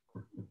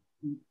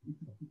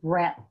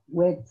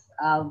width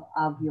of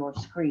your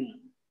screen.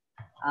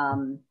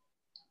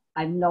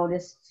 I've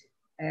noticed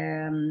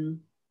there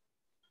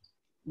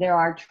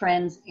are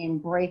trends in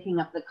breaking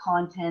up the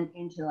content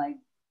into like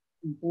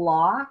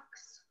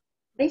blocks,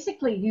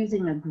 basically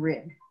using a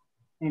grid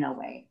in a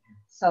way.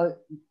 So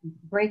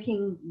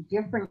breaking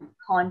different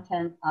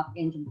content up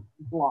into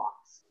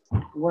blocks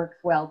works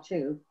well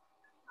too.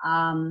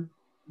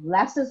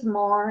 Less is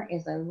more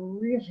is a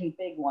really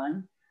big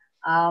one,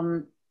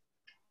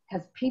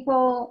 because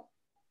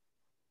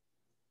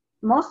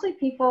mostly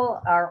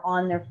people are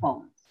on their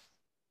phones,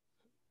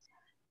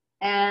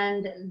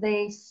 and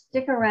they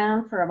stick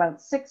around for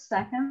about 6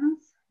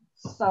 seconds.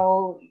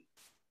 So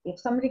if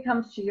somebody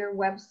comes to your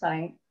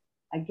website,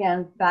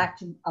 again, back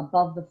to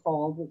above the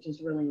fold, which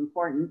is really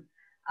important,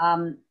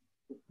 you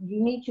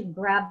need to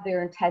grab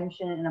their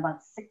attention in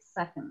about 6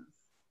 seconds.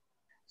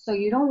 So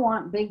you don't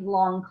want big,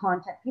 long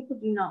content. People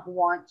do not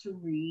want to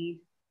read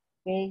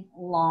big,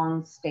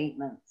 long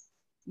statements.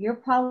 You're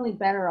probably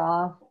better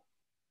off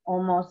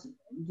almost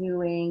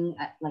doing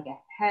like a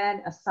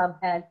head, a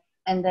subhead,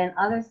 and then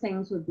other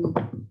things would be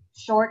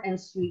short and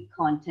sweet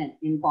content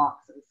in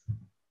boxes.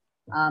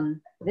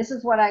 This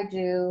is what I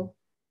do.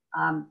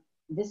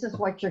 This is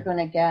what you're going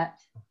to get.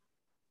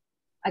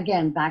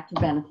 Again, back to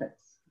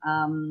benefits.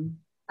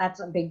 That's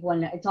a big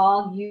one. It's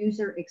all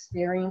user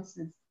experience.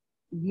 It's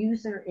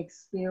user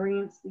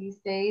experience these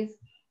days.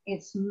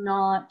 It's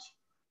not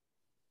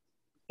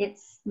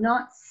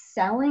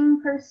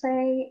selling per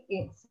se.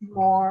 It's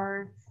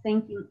more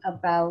thinking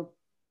about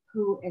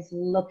who is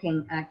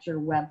looking at your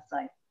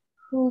website,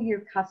 who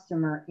your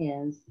customer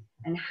is,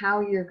 and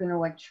how you're going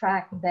to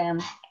attract them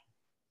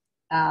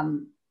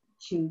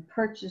to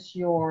purchase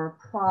your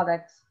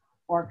products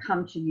or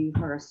come to you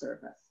for a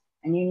service.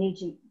 And you need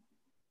to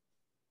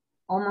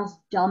almost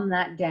dumb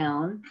that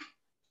down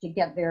to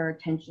get their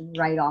attention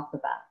right off the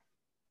bat.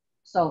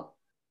 So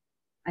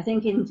I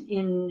think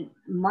in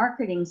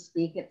marketing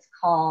speak, it's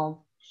called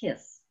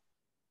KISS.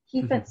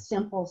 Keep it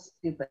simple,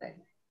 stupid.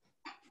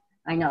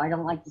 I know I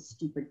don't like the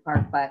stupid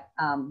part, but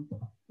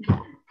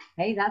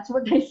hey, that's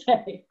what they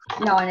say.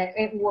 No, and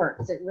it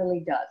works. It really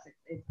does.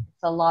 It's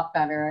a lot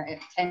better.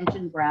 It's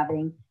attention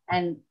grabbing,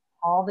 and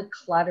all the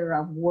clutter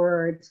of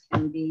words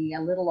can be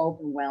a little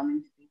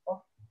overwhelming to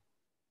people.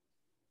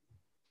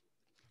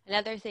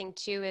 Another thing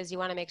too is you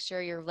want to make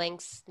sure your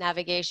links,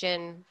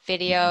 navigation,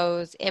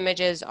 videos,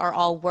 images are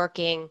all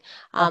working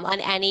on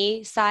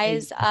any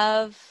size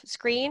of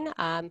screen.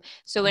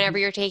 So whenever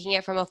you're taking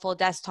it from a full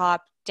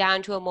desktop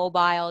down to a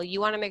mobile, you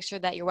want to make sure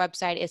that your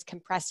website is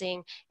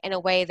compressing in a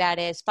way that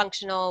is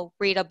functional,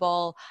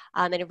 readable,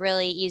 and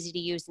really easy to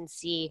use and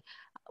see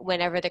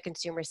whenever the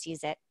consumer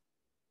sees it.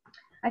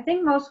 I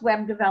think most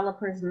web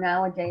developers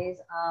nowadays,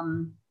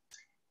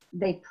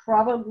 they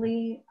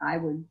probably, I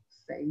would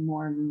say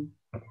more than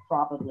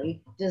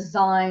probably,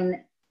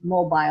 design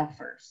mobile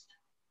first.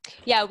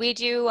 Yeah, we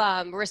do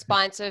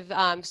responsive.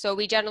 So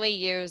we generally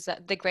use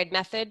the grid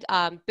method.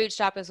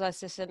 Bootstrap is a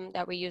system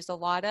that we use a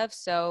lot of.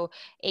 So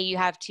you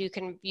have to,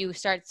 you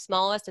start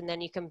smallest and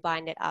then you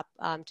combine it up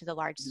to the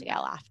large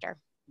scale after.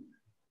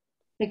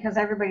 Because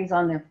everybody's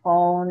on their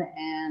phone,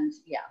 and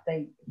yeah,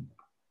 they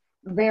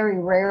very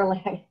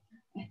rarely,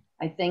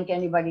 I think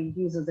anybody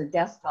uses a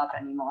desktop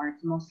anymore.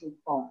 It's mostly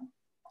phone.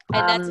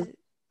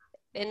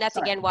 And that's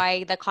again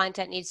why the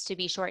content needs to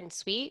be short and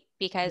sweet,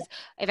 because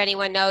if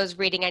anyone knows,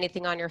 reading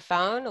anything on your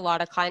phone, a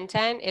lot of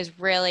content is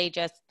really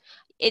just,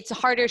 it's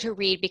harder to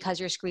read because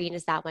your screen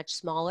is that much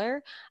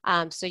smaller.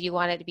 So you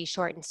want it to be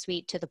short and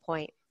sweet to the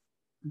point.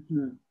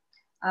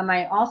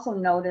 I also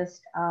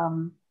noticed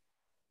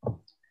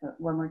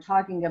when we're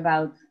talking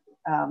about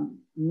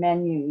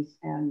menus,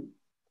 and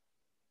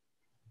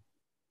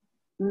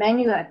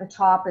menu at the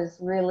top is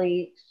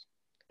really,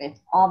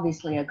 it's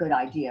obviously a good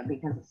idea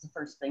because it's the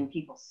first thing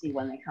people see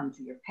when they come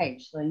to your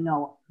page. So they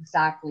know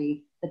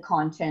exactly the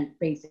content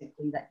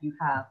basically that you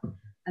have.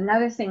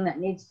 Another thing that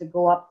needs to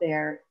go up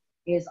there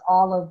is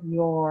all of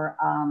your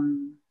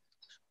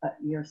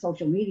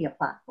social media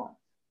platforms.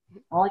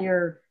 All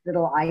your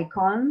little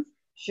icons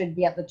should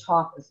be at the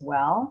top as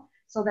well,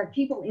 so that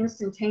people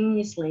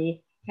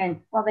instantaneously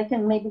can, well, they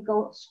can maybe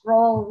go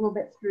scroll a little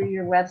bit through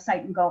your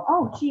website and go,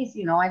 oh, geez,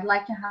 you know, I'd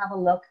like to have a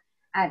look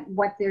at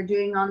what they're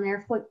doing on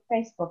their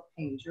Facebook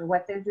page, or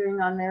what they're doing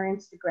on their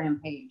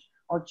Instagram page,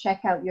 or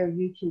check out your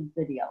YouTube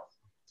videos.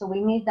 So we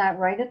need that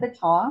right at the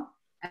top.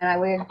 And I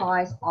would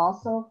advise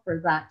also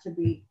for that to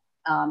be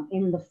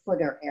in the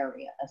footer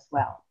area as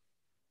well.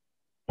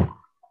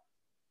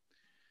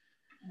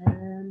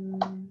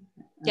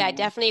 Yeah,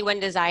 definitely when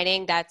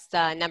designing, that's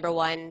the number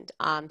one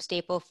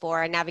staple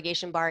for a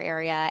navigation bar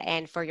area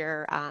and for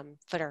your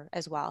footer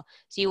as well.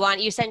 So you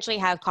essentially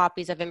have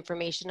copies of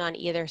information on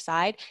either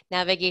side.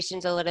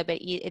 Navigation's a little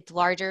bit, it's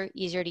larger,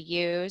 easier to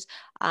use.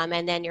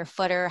 And then your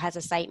footer has a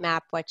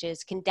sitemap, which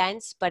is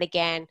condensed, but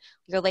again,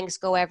 your links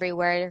go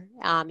everywhere.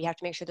 You have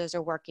to make sure those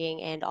are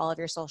working, and all of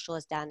your social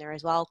is down there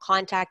as well.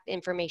 Contact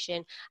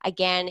information,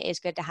 again, is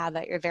good to have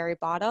at your very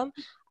bottom.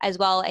 As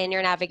well, in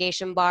your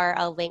navigation bar,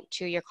 a link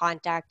to your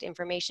contact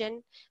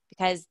information,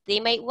 because they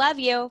might love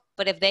you,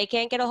 but if they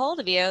can't get a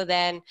hold of you,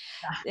 then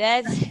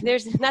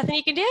there's nothing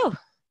you can do.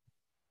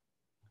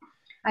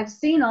 I've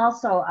seen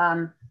also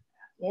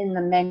in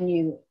the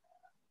menu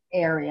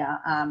area,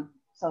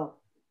 so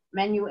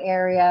menu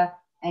area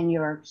and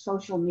your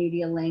social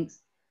media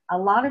links, a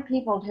lot of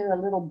people do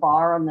a little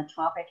bar on the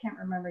top. I can't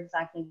remember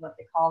exactly what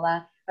they call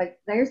that, but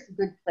there's a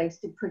good place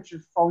to put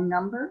your phone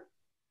number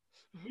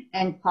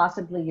and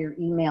possibly your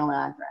email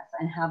address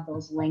and have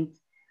those linked.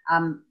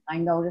 I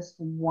noticed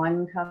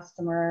one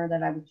customer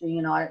that I was doing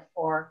an audit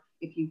for,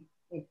 if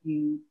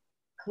you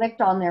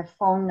clicked on their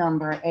phone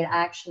number, it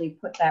actually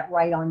put that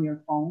right on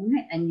your phone,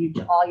 and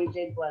all you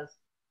did was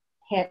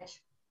hit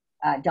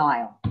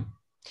dial.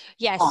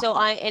 Yeah, so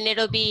and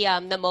it'll be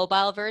the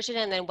mobile version,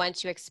 and then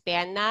once you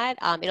expand that,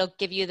 it'll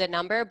give you the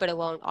number, but it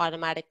won't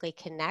automatically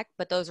connect.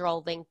 But those are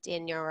all linked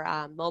in your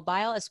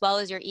mobile, as well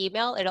as your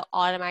email. It'll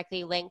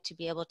automatically link to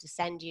be able to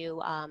send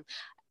you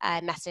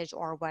a message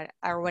or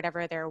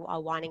whatever they're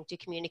wanting to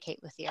communicate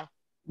with you.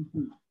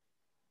 Mhm.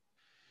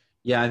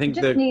 Yeah, I think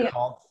Just need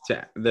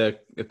the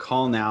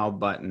call now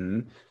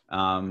button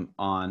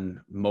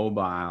on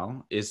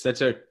mobile is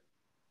such a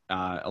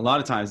lot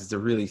of times it's a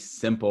really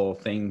simple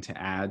thing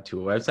to add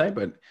to a website,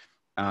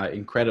 but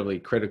incredibly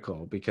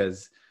critical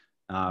because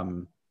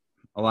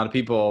a lot of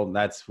people,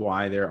 that's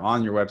why they're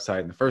on your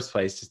website in the first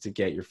place, just to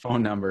get your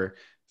phone number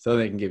so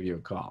they can give you a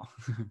call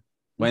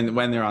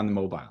when they're on the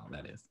mobile,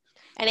 that is.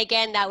 And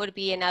again, that would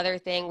be another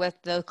thing with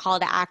the call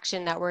to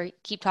action that we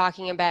keep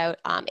talking about.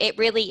 It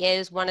really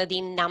is one of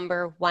the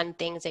number one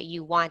things that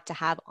you want to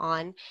have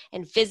on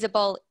and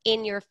visible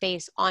in your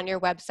face on your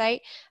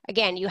website.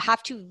 Again, you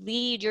have to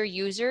lead your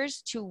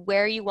users to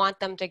where you want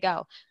them to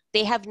go.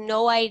 They have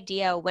no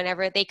idea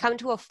whenever they come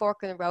to a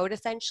fork in the road,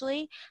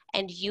 essentially,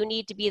 and you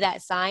need to be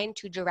that sign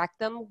to direct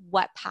them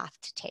what path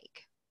to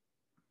take.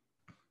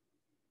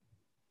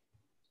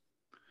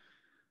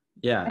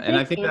 Yeah, and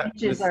I think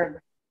images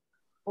are,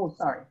 oh,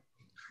 sorry.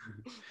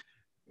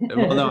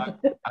 well, no,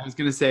 I was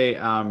going to say,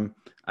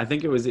 I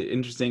think it was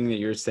interesting that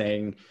you're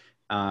saying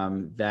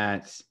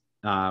that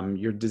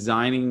you're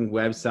designing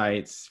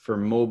websites for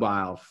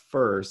mobile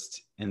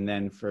first and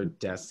then for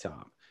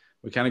desktop.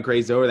 We kind of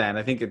grazed over that. And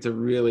I think it's a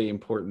really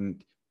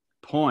important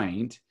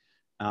point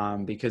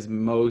because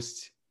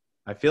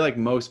I feel like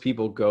most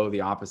people go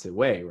the opposite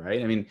way,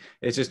 right? I mean,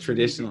 it's just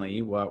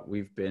traditionally what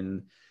we've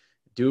been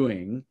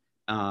doing.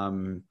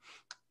 And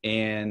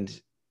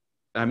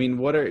I mean,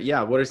 what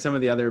are some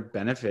of the other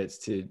benefits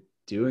to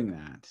doing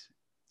that?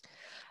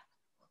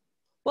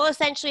 Well,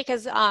 essentially,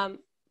 because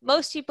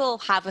most people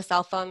have a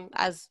cell phone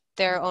as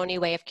their only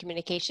way of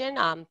communication.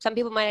 Some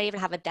people might not even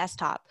have a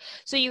desktop.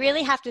 So you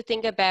really have to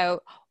think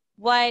about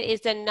what is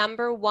the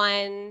number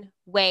one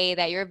way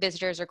that your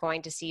visitors are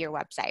going to see your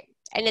website.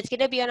 And it's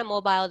going to be on a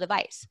mobile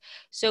device.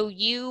 So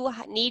you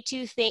need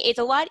to think, it's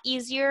a lot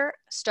easier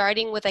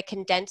starting with a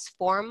condensed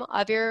form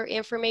of your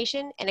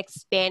information and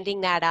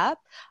expanding that up,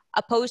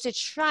 opposed to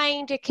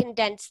trying to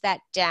condense that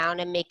down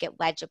and make it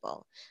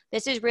legible.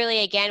 This is really,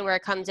 again, where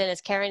it comes in,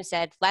 as Karen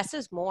said, less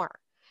is more.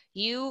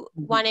 You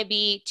want to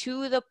be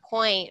to the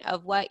point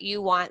of what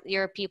you want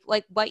your people,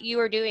 like what you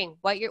are doing,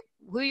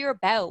 who you're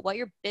about, what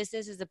your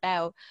business is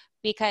about.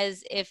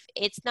 Because if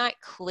it's not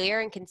clear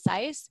and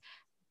concise,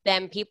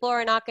 then people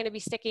are not going to be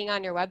sticking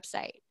on your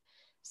website.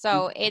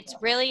 So it's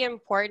really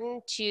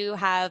important to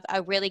have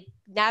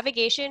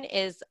navigation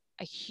is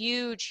a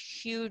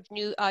huge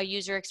new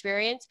user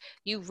experience.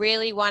 You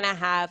really want to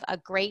have a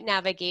great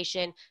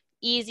navigation,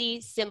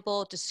 easy,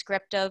 simple,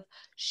 descriptive,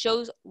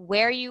 shows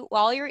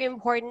all your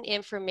important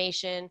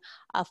information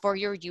for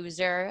your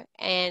user.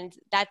 And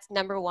that's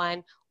number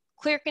one.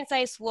 Clear,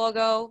 concise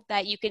logo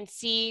that you can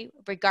see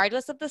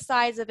regardless of the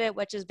size of it,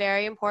 which is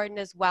very important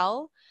as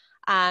well.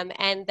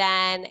 And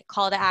then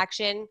call to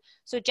action.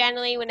 So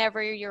generally,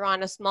 whenever you're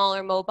on a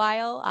smaller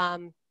mobile,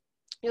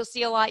 you'll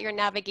see a lot, your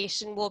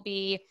navigation will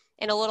be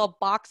in a little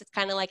box. It's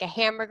kind of like a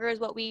hamburger is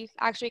what we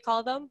actually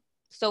call them.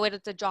 So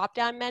it's a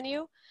drop-down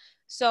menu.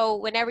 So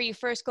whenever you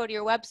first go to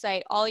your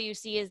website, all you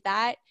see is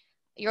that,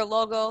 your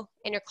logo,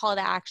 and your call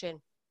to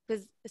action.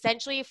 Because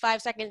essentially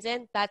 5 seconds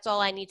in, that's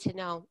all I need to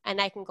know. And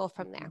I can go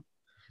from there.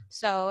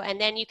 So, and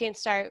then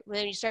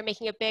when you start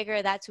making it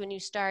bigger, that's when you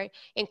start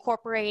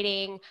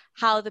incorporating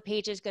how the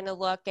page is going to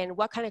look and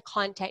what kind of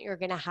content you're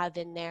going to have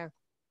in there.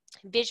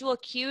 Visual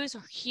cues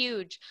are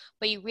huge,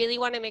 but you really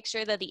want to make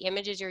sure that the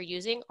images you're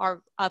using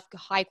are of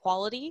high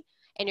quality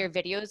and your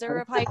videos are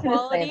of high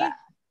quality.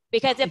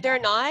 Because if they're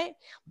not,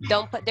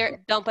 don't put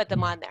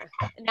them on there.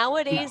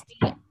 Nowadays,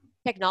 the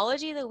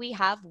technology that we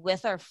have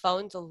with our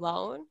phones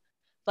alone,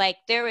 like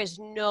there is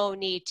no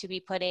need to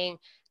be putting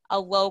a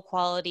low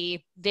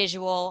quality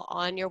visual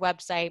on your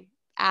website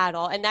at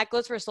all. And that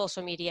goes for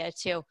social media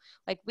too.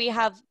 Like we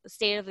have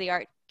state of the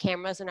art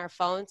cameras in our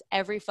phones,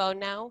 every phone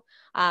now.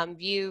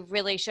 You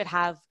really should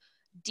have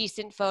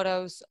decent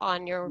photos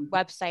on your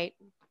website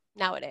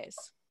nowadays.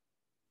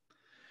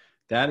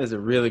 That is a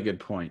really good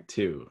point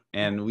too.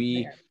 And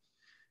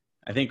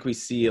I think we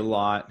see a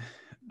lot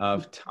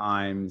of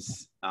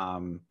times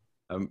a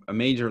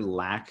major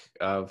lack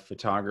of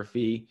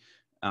photography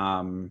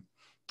and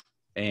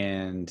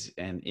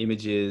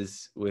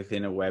images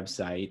within a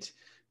website.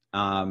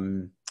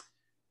 And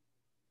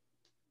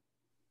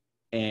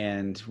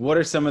what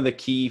are some of the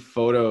key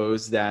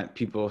photos that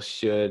people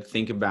should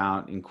think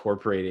about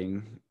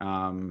incorporating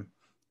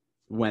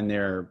when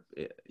they're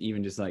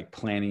even just like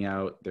planning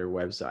out their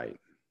website,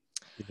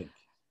 you think?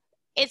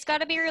 It's got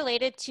to be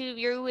related to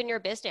you and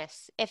your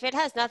business. If it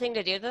has nothing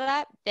to do with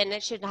that, then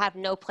it should have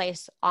no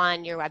place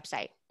on your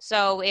website.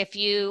 So if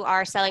you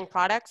are selling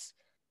products,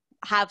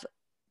 have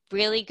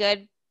really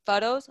good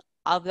photos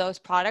of those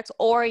products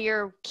or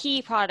your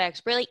key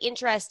products, really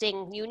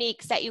interesting,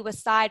 unique, set you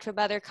aside from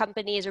other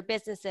companies or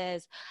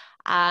businesses.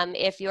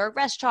 If you're a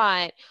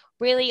restaurant,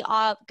 really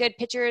good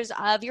pictures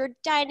of your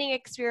dining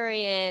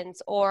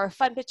experience or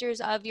fun pictures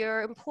of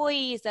your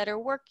employees that are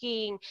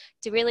working,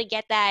 to really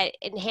get that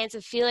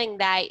enhanced feeling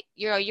that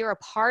you're a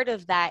part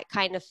of that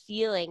kind of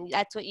feeling.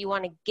 That's what you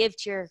want to give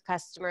to your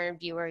customer and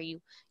viewer. You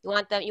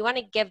want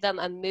to give them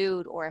a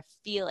mood or a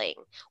feeling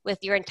with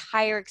your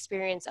entire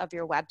experience of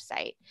your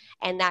website.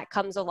 And that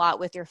comes a lot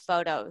with your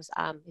photos.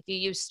 If you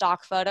use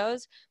stock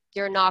photos,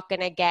 you're not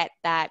going to get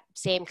that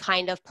same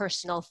kind of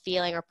personal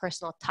feeling or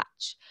personal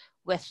touch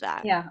with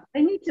that. Yeah,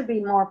 they need to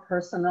be more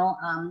personal,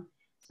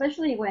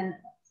 especially when,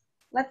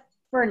 let's,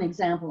 for an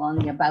example, on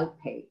the About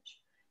page,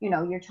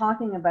 you're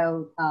talking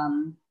about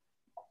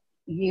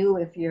you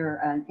if you're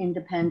an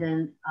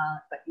independent,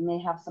 but you may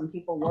have some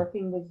people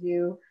working with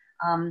you,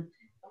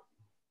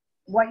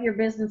 what your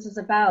business is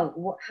about,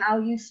 how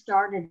you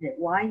started it,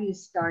 why you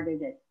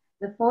started it,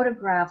 the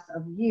photographs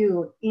of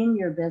you in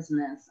your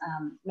business,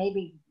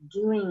 maybe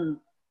doing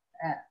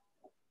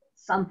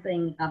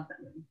something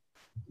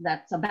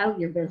that's about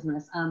your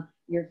business,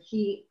 your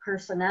key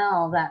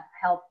personnel that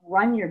help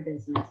run your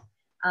business.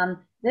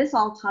 This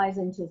all ties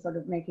into sort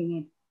of making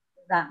it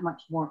that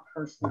much more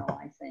personal,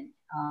 I think.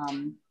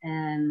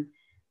 And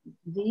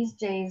these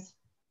days,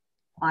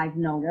 I've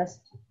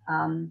noticed,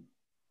 I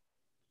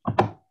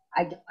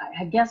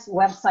guess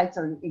websites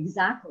are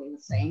exactly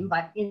the same,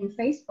 but in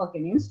Facebook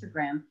and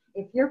Instagram,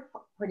 if you're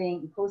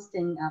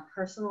posting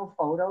personal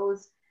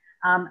photos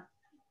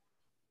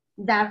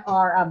that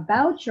are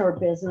about your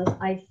business,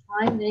 I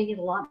find they get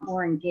a lot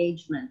more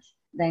engagement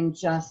than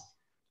just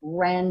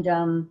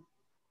random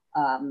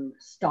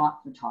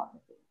stock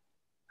photography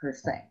per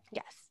se.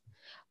 Yes.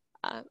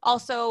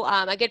 Also,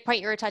 a good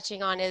point you were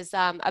touching on is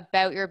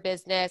about your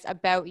business,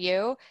 about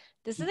you.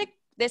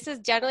 This is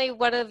generally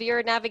one of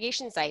your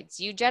navigation sites.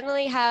 You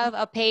generally have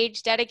a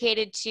page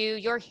dedicated to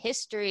your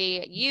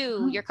history,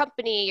 your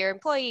company, your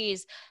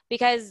employees,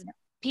 because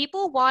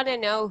people want to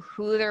know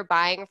who they're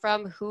buying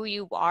from, who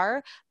you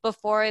are,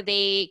 before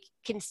they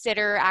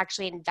consider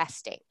actually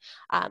investing.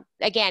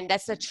 Again,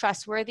 that's the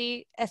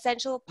trustworthy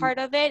essential part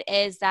of it,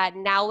 is that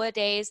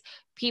nowadays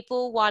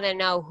people want to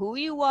know who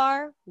you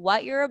are,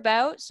 what you're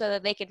about, so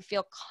that they can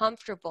feel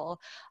comfortable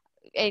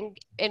in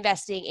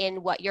investing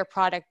in what your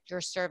product,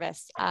 your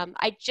service.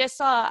 I just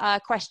saw a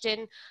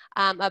question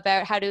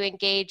about how to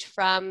engage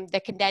from the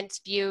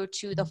condensed view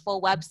to the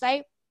full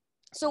website.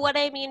 So what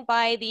I mean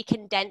by the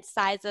condensed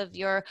size of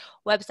your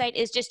website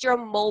is just your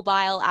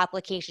mobile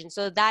application.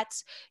 So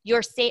that's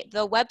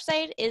the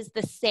website is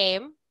the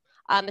same.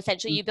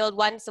 Essentially, you build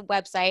one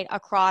website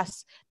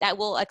across that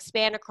will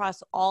expand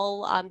across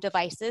all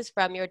devices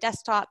from your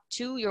desktop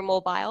to your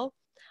mobile.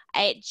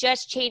 It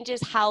just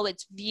changes how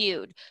it's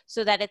viewed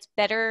so that it's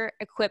better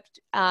equipped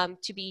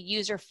to be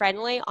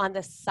user-friendly on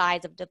the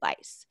size of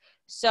device.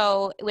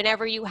 So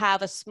whenever you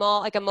have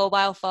like a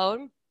mobile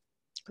phone,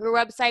 your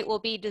website will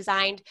be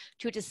designed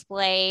to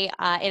display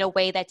in a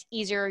way that's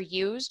easier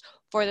used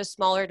for the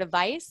smaller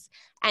device.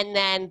 And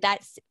then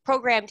that's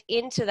programmed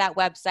into that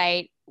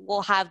website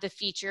will have the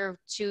feature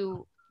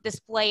to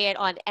display it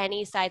on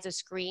any size of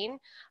screen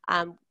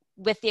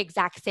with the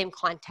exact same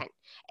content.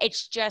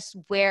 It's just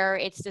where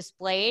it's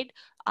displayed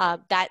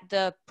that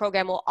the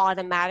program will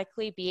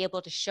automatically be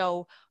able to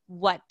show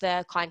what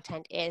the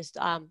content is.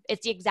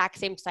 It's the exact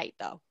same site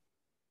though.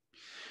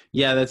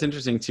 Yeah, that's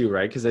interesting too,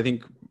 right? Because I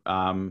think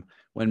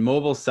when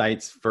mobile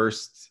sites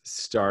first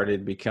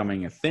started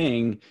becoming a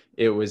thing,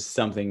 it was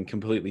something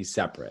completely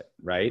separate,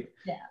 right?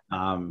 Yeah.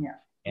 Yeah.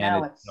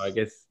 And I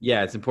guess,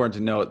 it's important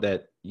to note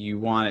that you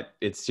want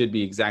it should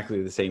be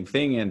exactly the same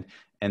thing.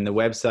 And the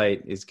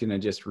website is going to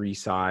just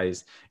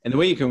resize. And the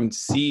way you can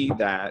see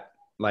that,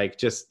 like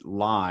just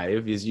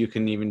live, is you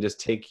can even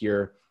just take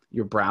your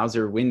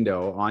browser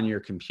window on your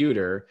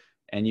computer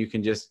and you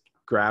can just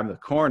grab the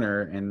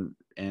corner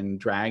and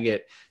drag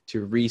it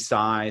to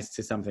resize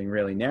to something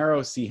really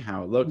narrow, see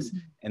how it looks,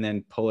 and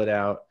then pull it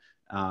out,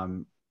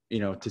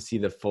 to see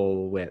the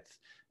full width.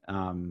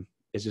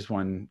 It's just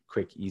one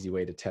quick, easy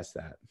way to test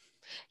that.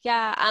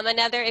 Yeah,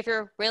 another, if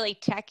you're really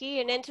techie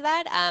and into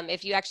that,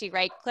 if you actually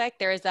right click,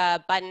 there's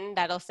a button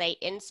that'll say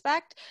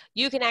inspect.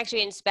 You can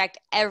actually inspect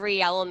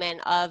every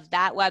element of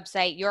that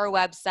website, your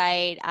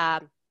website.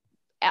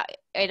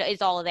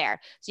 It's all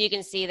there. So you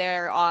can see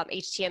their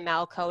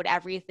HTML code,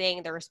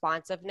 everything, the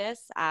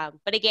responsiveness.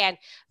 But again,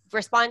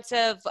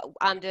 responsive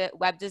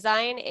web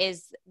design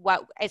is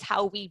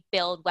how we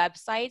build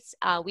websites.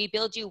 We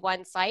build you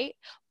one site,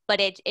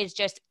 but it is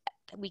just,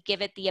 we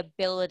give it the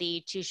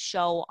ability to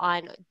show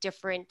on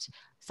different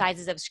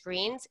sizes of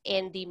screens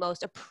in the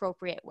most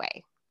appropriate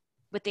way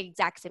with the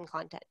exact same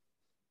content.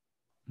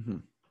 Mm-hmm.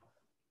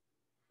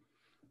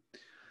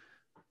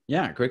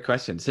 Yeah, great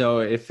question.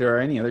 So if there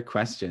are any other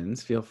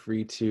questions, feel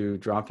free to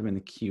drop them in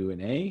the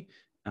Q&A,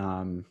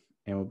 and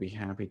we'll be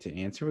happy to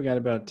answer. We got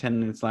about 10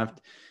 minutes left.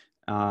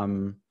 I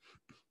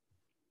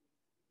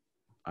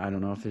don't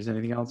know if there's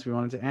anything else we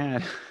wanted to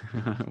add.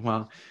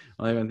 Well,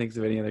 everyone thinks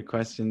of any other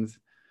questions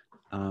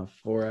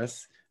for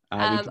us.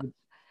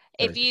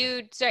 If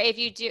you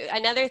do,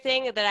 another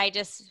thing that I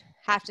just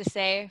have to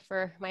say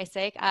for my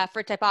sake,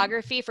 for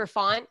typography, for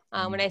font,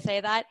 when I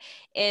say that,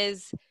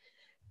 is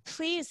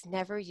please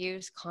never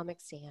use Comic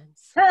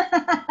Sans.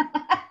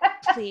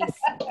 Please.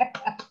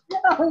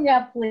 Oh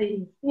yeah,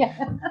 please.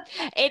 Yeah.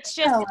 It's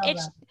just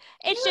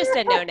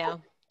a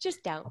no-no.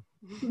 Just don't.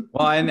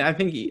 Well, and I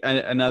think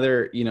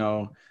another,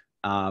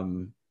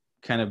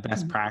 kind of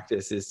best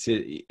practice is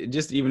to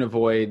just even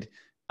avoid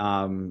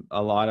a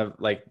lot of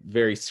like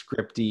very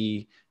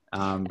scripty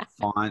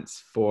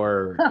fonts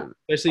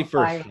especially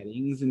for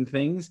headings and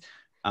things,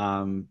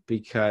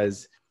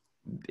 because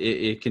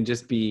it can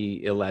just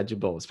be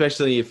illegible,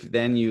 especially if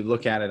then you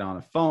look at it on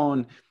a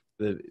phone.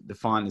 The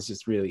font is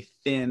just really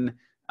thin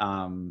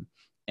and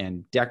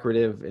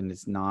decorative, and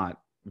it's not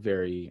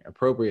very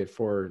appropriate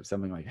for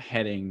something like a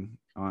heading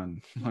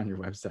on your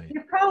website.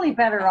 You're probably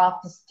better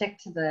off to stick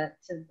to the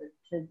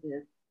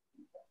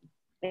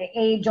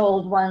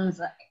age-old ones.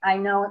 I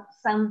know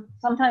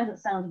sometimes it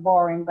sounds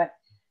boring, but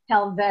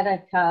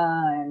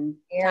Helvetica and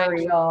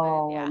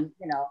Arial,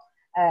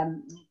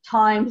 and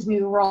Times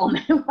New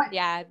Roman.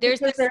 Yeah, there's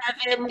the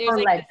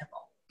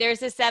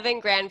 7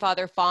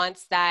 grandfather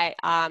fonts that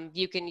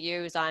you can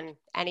use on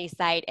any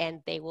site,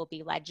 and they will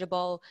be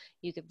legible,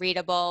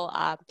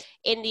 readable.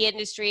 In the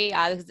industry,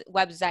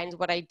 web design is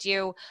what I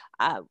do.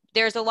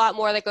 There's a lot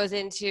more that goes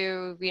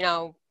into,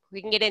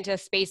 we can get into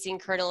spacing,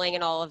 kerneling,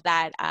 and all of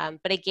that.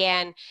 But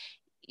again,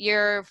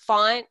 your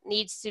font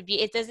needs to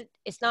be,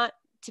 it's not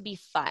to be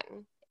fun.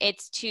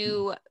 It's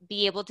to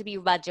be able to be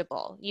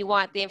legible. You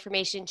want the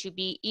information to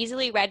be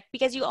easily read,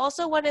 because you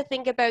also want to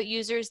think about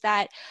users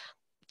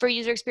for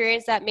user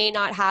experience that may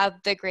not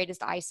have the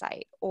greatest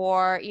eyesight,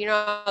 or,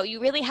 you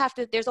really have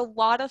to, there's a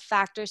lot of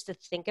factors to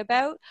think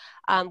about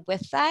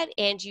with that.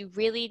 And you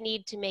really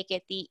need to make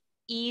it the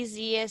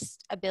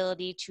easiest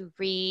ability to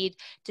read,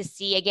 to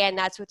see. Again,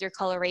 that's with your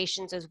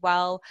colorations as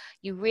well.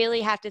 You really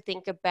have to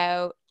think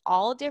about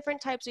all different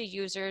types of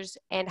users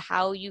and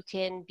how you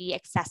can be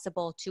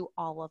accessible to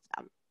all of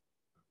them.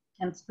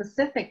 And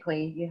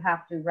specifically, you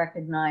have to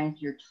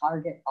recognize your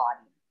target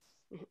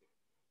audience,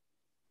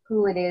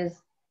 who it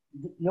is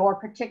your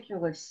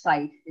particular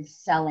site is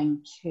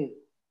selling to.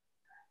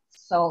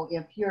 So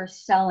if you're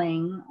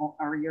selling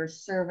or your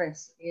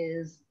service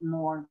is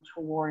more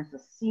towards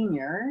the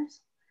seniors,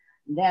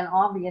 then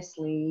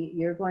obviously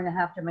you're going to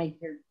have to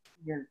make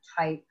your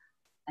type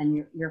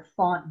and your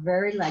font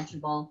very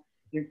legible,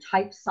 your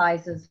type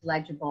sizes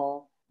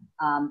legible,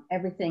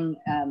 everything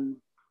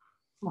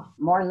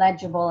more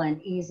legible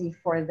and easy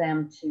for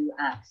them to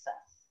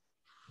access.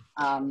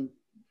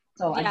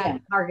 So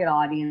again, target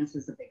audience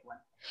is a big one.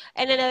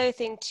 And another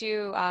thing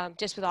too,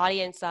 just with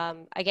audience,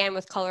 again,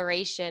 with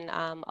coloration,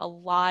 a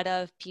lot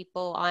of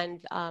people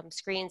on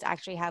screens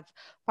actually have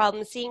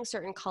problems seeing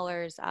certain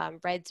colors.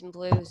 Reds and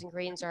blues and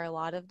greens are a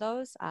lot of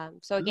those.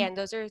 So again,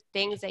 those are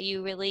things that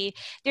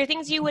they're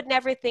things you would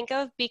never think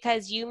of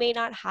because you may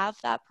not have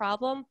that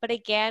problem. But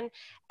again,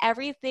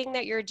 everything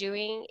that you're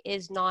doing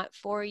is not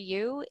for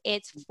you,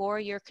 it's for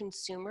your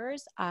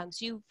consumers. So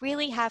you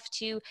really have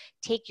to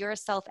take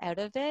yourself out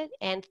of it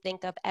and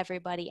think of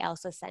everybody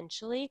else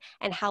essentially,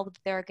 and how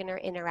they're going to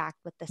interact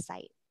with the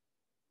site.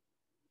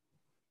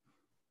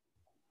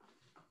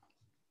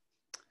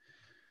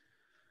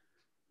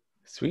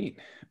 Sweet.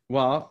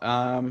 Well,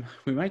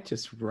 we might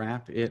just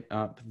wrap it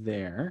up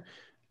there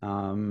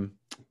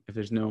if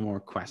there's no more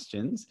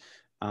questions.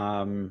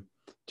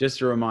 Just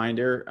a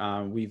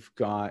reminder, we've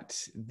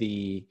got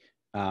the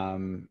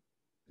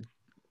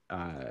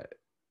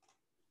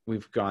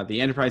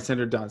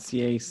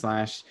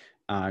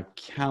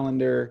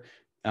enterprisecenter.ca/calendar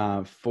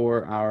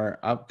for our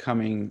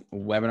upcoming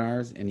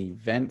webinars and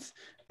events.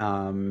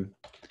 And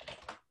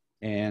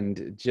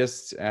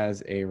just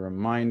as a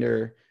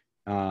reminder,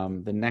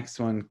 the next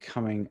one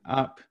coming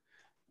up,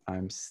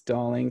 I'm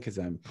stalling because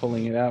I'm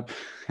pulling it up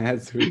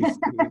as we speak.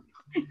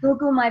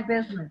 Google My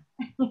Business.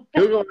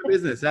 Google My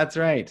Business, that's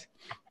right.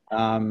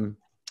 And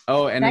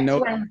next a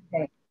note.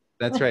 Wednesday.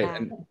 That's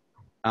right.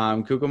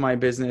 And Google My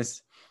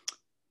Business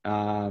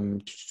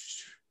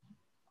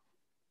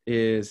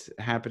is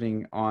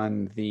happening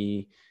on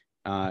the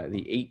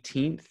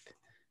 18th,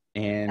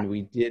 and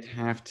we did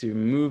have to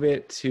move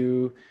it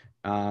to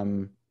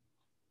a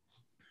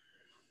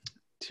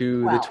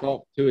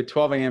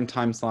 12 a.m.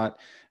 time slot,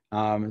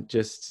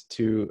 just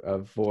to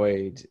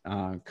avoid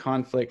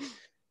conflict.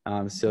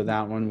 So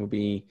that one will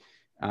be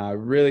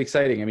really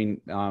exciting. I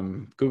mean,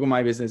 Google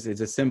My Business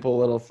is a simple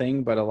little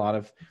thing, but a lot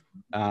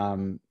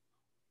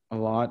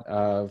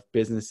of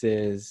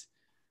businesses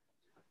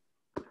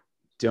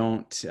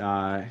don't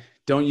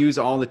use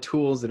all the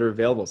tools that are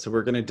available. So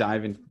we're going to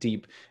dive in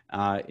deep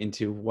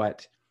into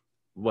what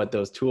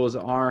those tools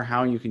are,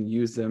 how you can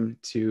use them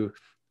to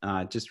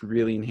just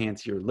really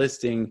enhance your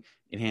listing,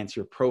 enhance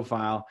your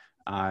profile,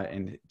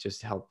 and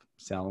just help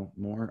sell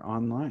more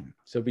online.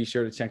 So be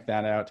sure to check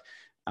that out,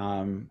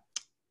 and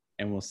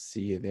we'll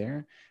see you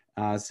there.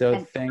 So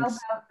and thanks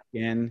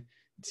again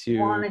to...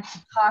 wanted to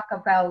talk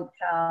about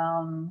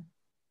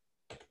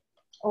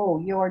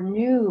your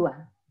new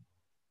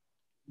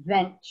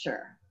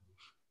venture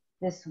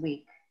this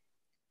week.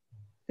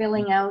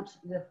 filling out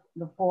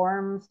the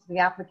forms, the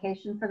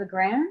application for the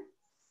grant,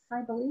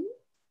 I believe.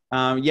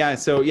 Yeah,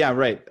 so yeah,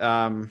 right.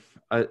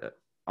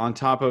 On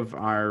top of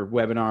our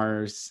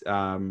webinars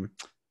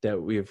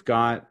that we've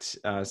got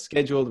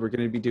scheduled, we're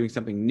going to be doing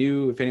something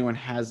new. If anyone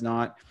has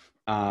not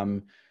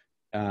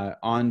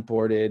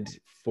onboarded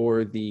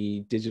for the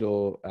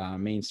Digital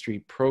Main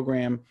Street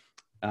program,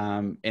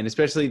 and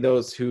especially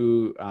those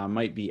who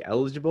might be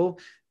eligible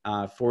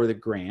for the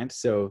grant.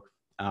 So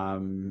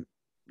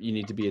you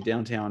need to be a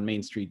downtown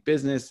Main Street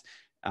business,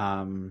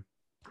 10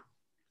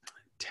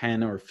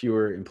 or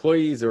fewer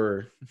employees,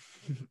 or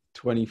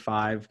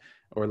 25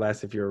 or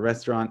less if you're a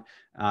restaurant.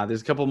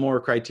 There's a couple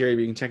more criteria,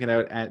 but you can check it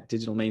out at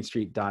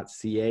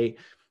digitalmainstreet.ca.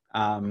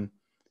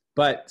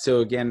 But so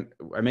again,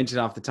 I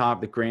mentioned off the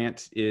top, the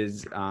grant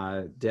is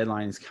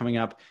deadline is coming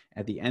up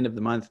at the end of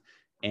the month.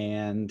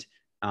 And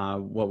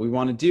what we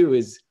want to do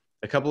is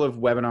a couple of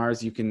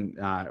webinars you can,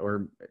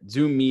 or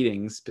Zoom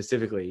meetings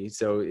specifically.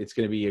 So it's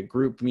going to be a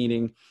group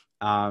meeting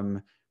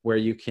where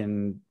you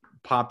can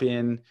pop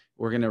in.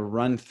 We're going to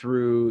run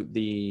through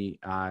the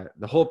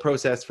whole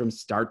process from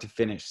start to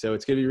finish. So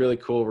it's going to be really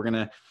cool. We're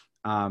going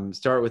to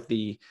start with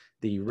the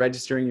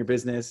registering your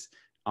business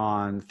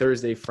on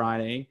Thursday,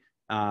 Friday,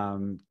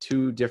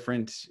 2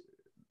 different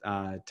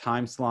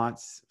time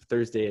slots,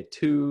 Thursday at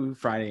 2,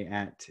 Friday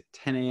at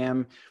 10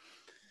 a.m.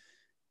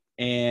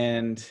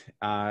 And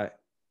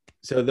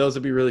so those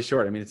will be really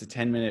short. I mean, it's a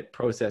 10-minute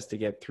process to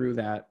get through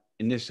that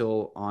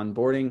initial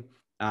onboarding.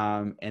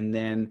 And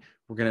then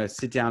we're going to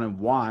sit down and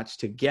watch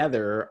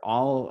together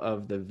all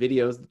of the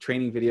videos, the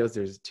training videos.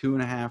 There's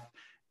 2.5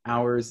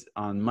 hours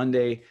on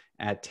Monday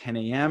at 10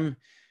 a.m.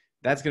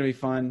 That's going to be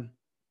fun.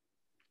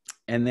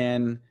 And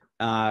then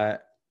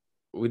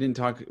we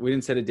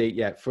didn't set a date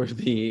yet for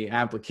the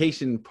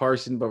application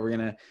portion, but we're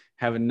going to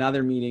have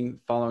another meeting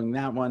following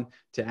that one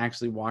to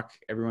actually walk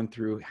everyone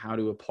through how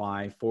to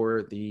apply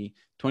for the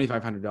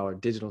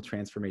 $2,500 digital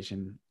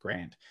transformation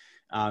grant.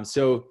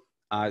 So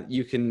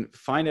you can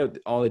find out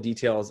all the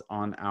details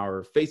on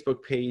our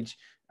Facebook page,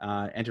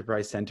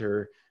 Enterprise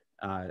Center,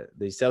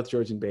 the South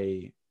Georgian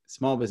Bay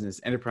Small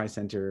Business Enterprise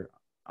Center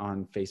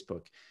on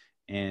Facebook.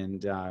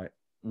 And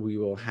we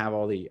will have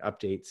all the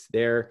updates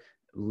there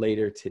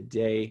later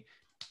today.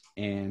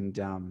 And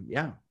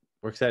yeah,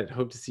 we're excited.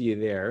 Hope to see you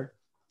there.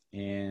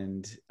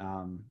 And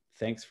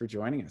thanks for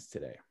joining us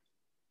today.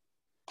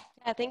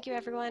 Yeah, thank you,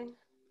 everyone.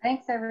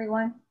 Thanks,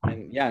 everyone.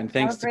 And yeah, and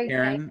thanks to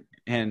Karen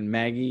and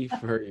Maggie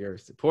for your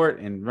support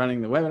and running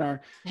the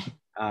webinar.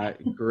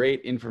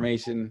 Great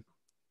information.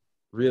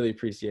 Really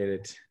appreciate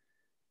it.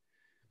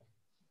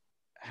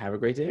 Have a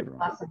great day,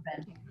 everyone. Awesome,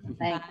 Ben.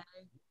 Thanks.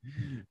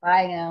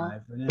 Bye now. Bye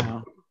for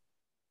now.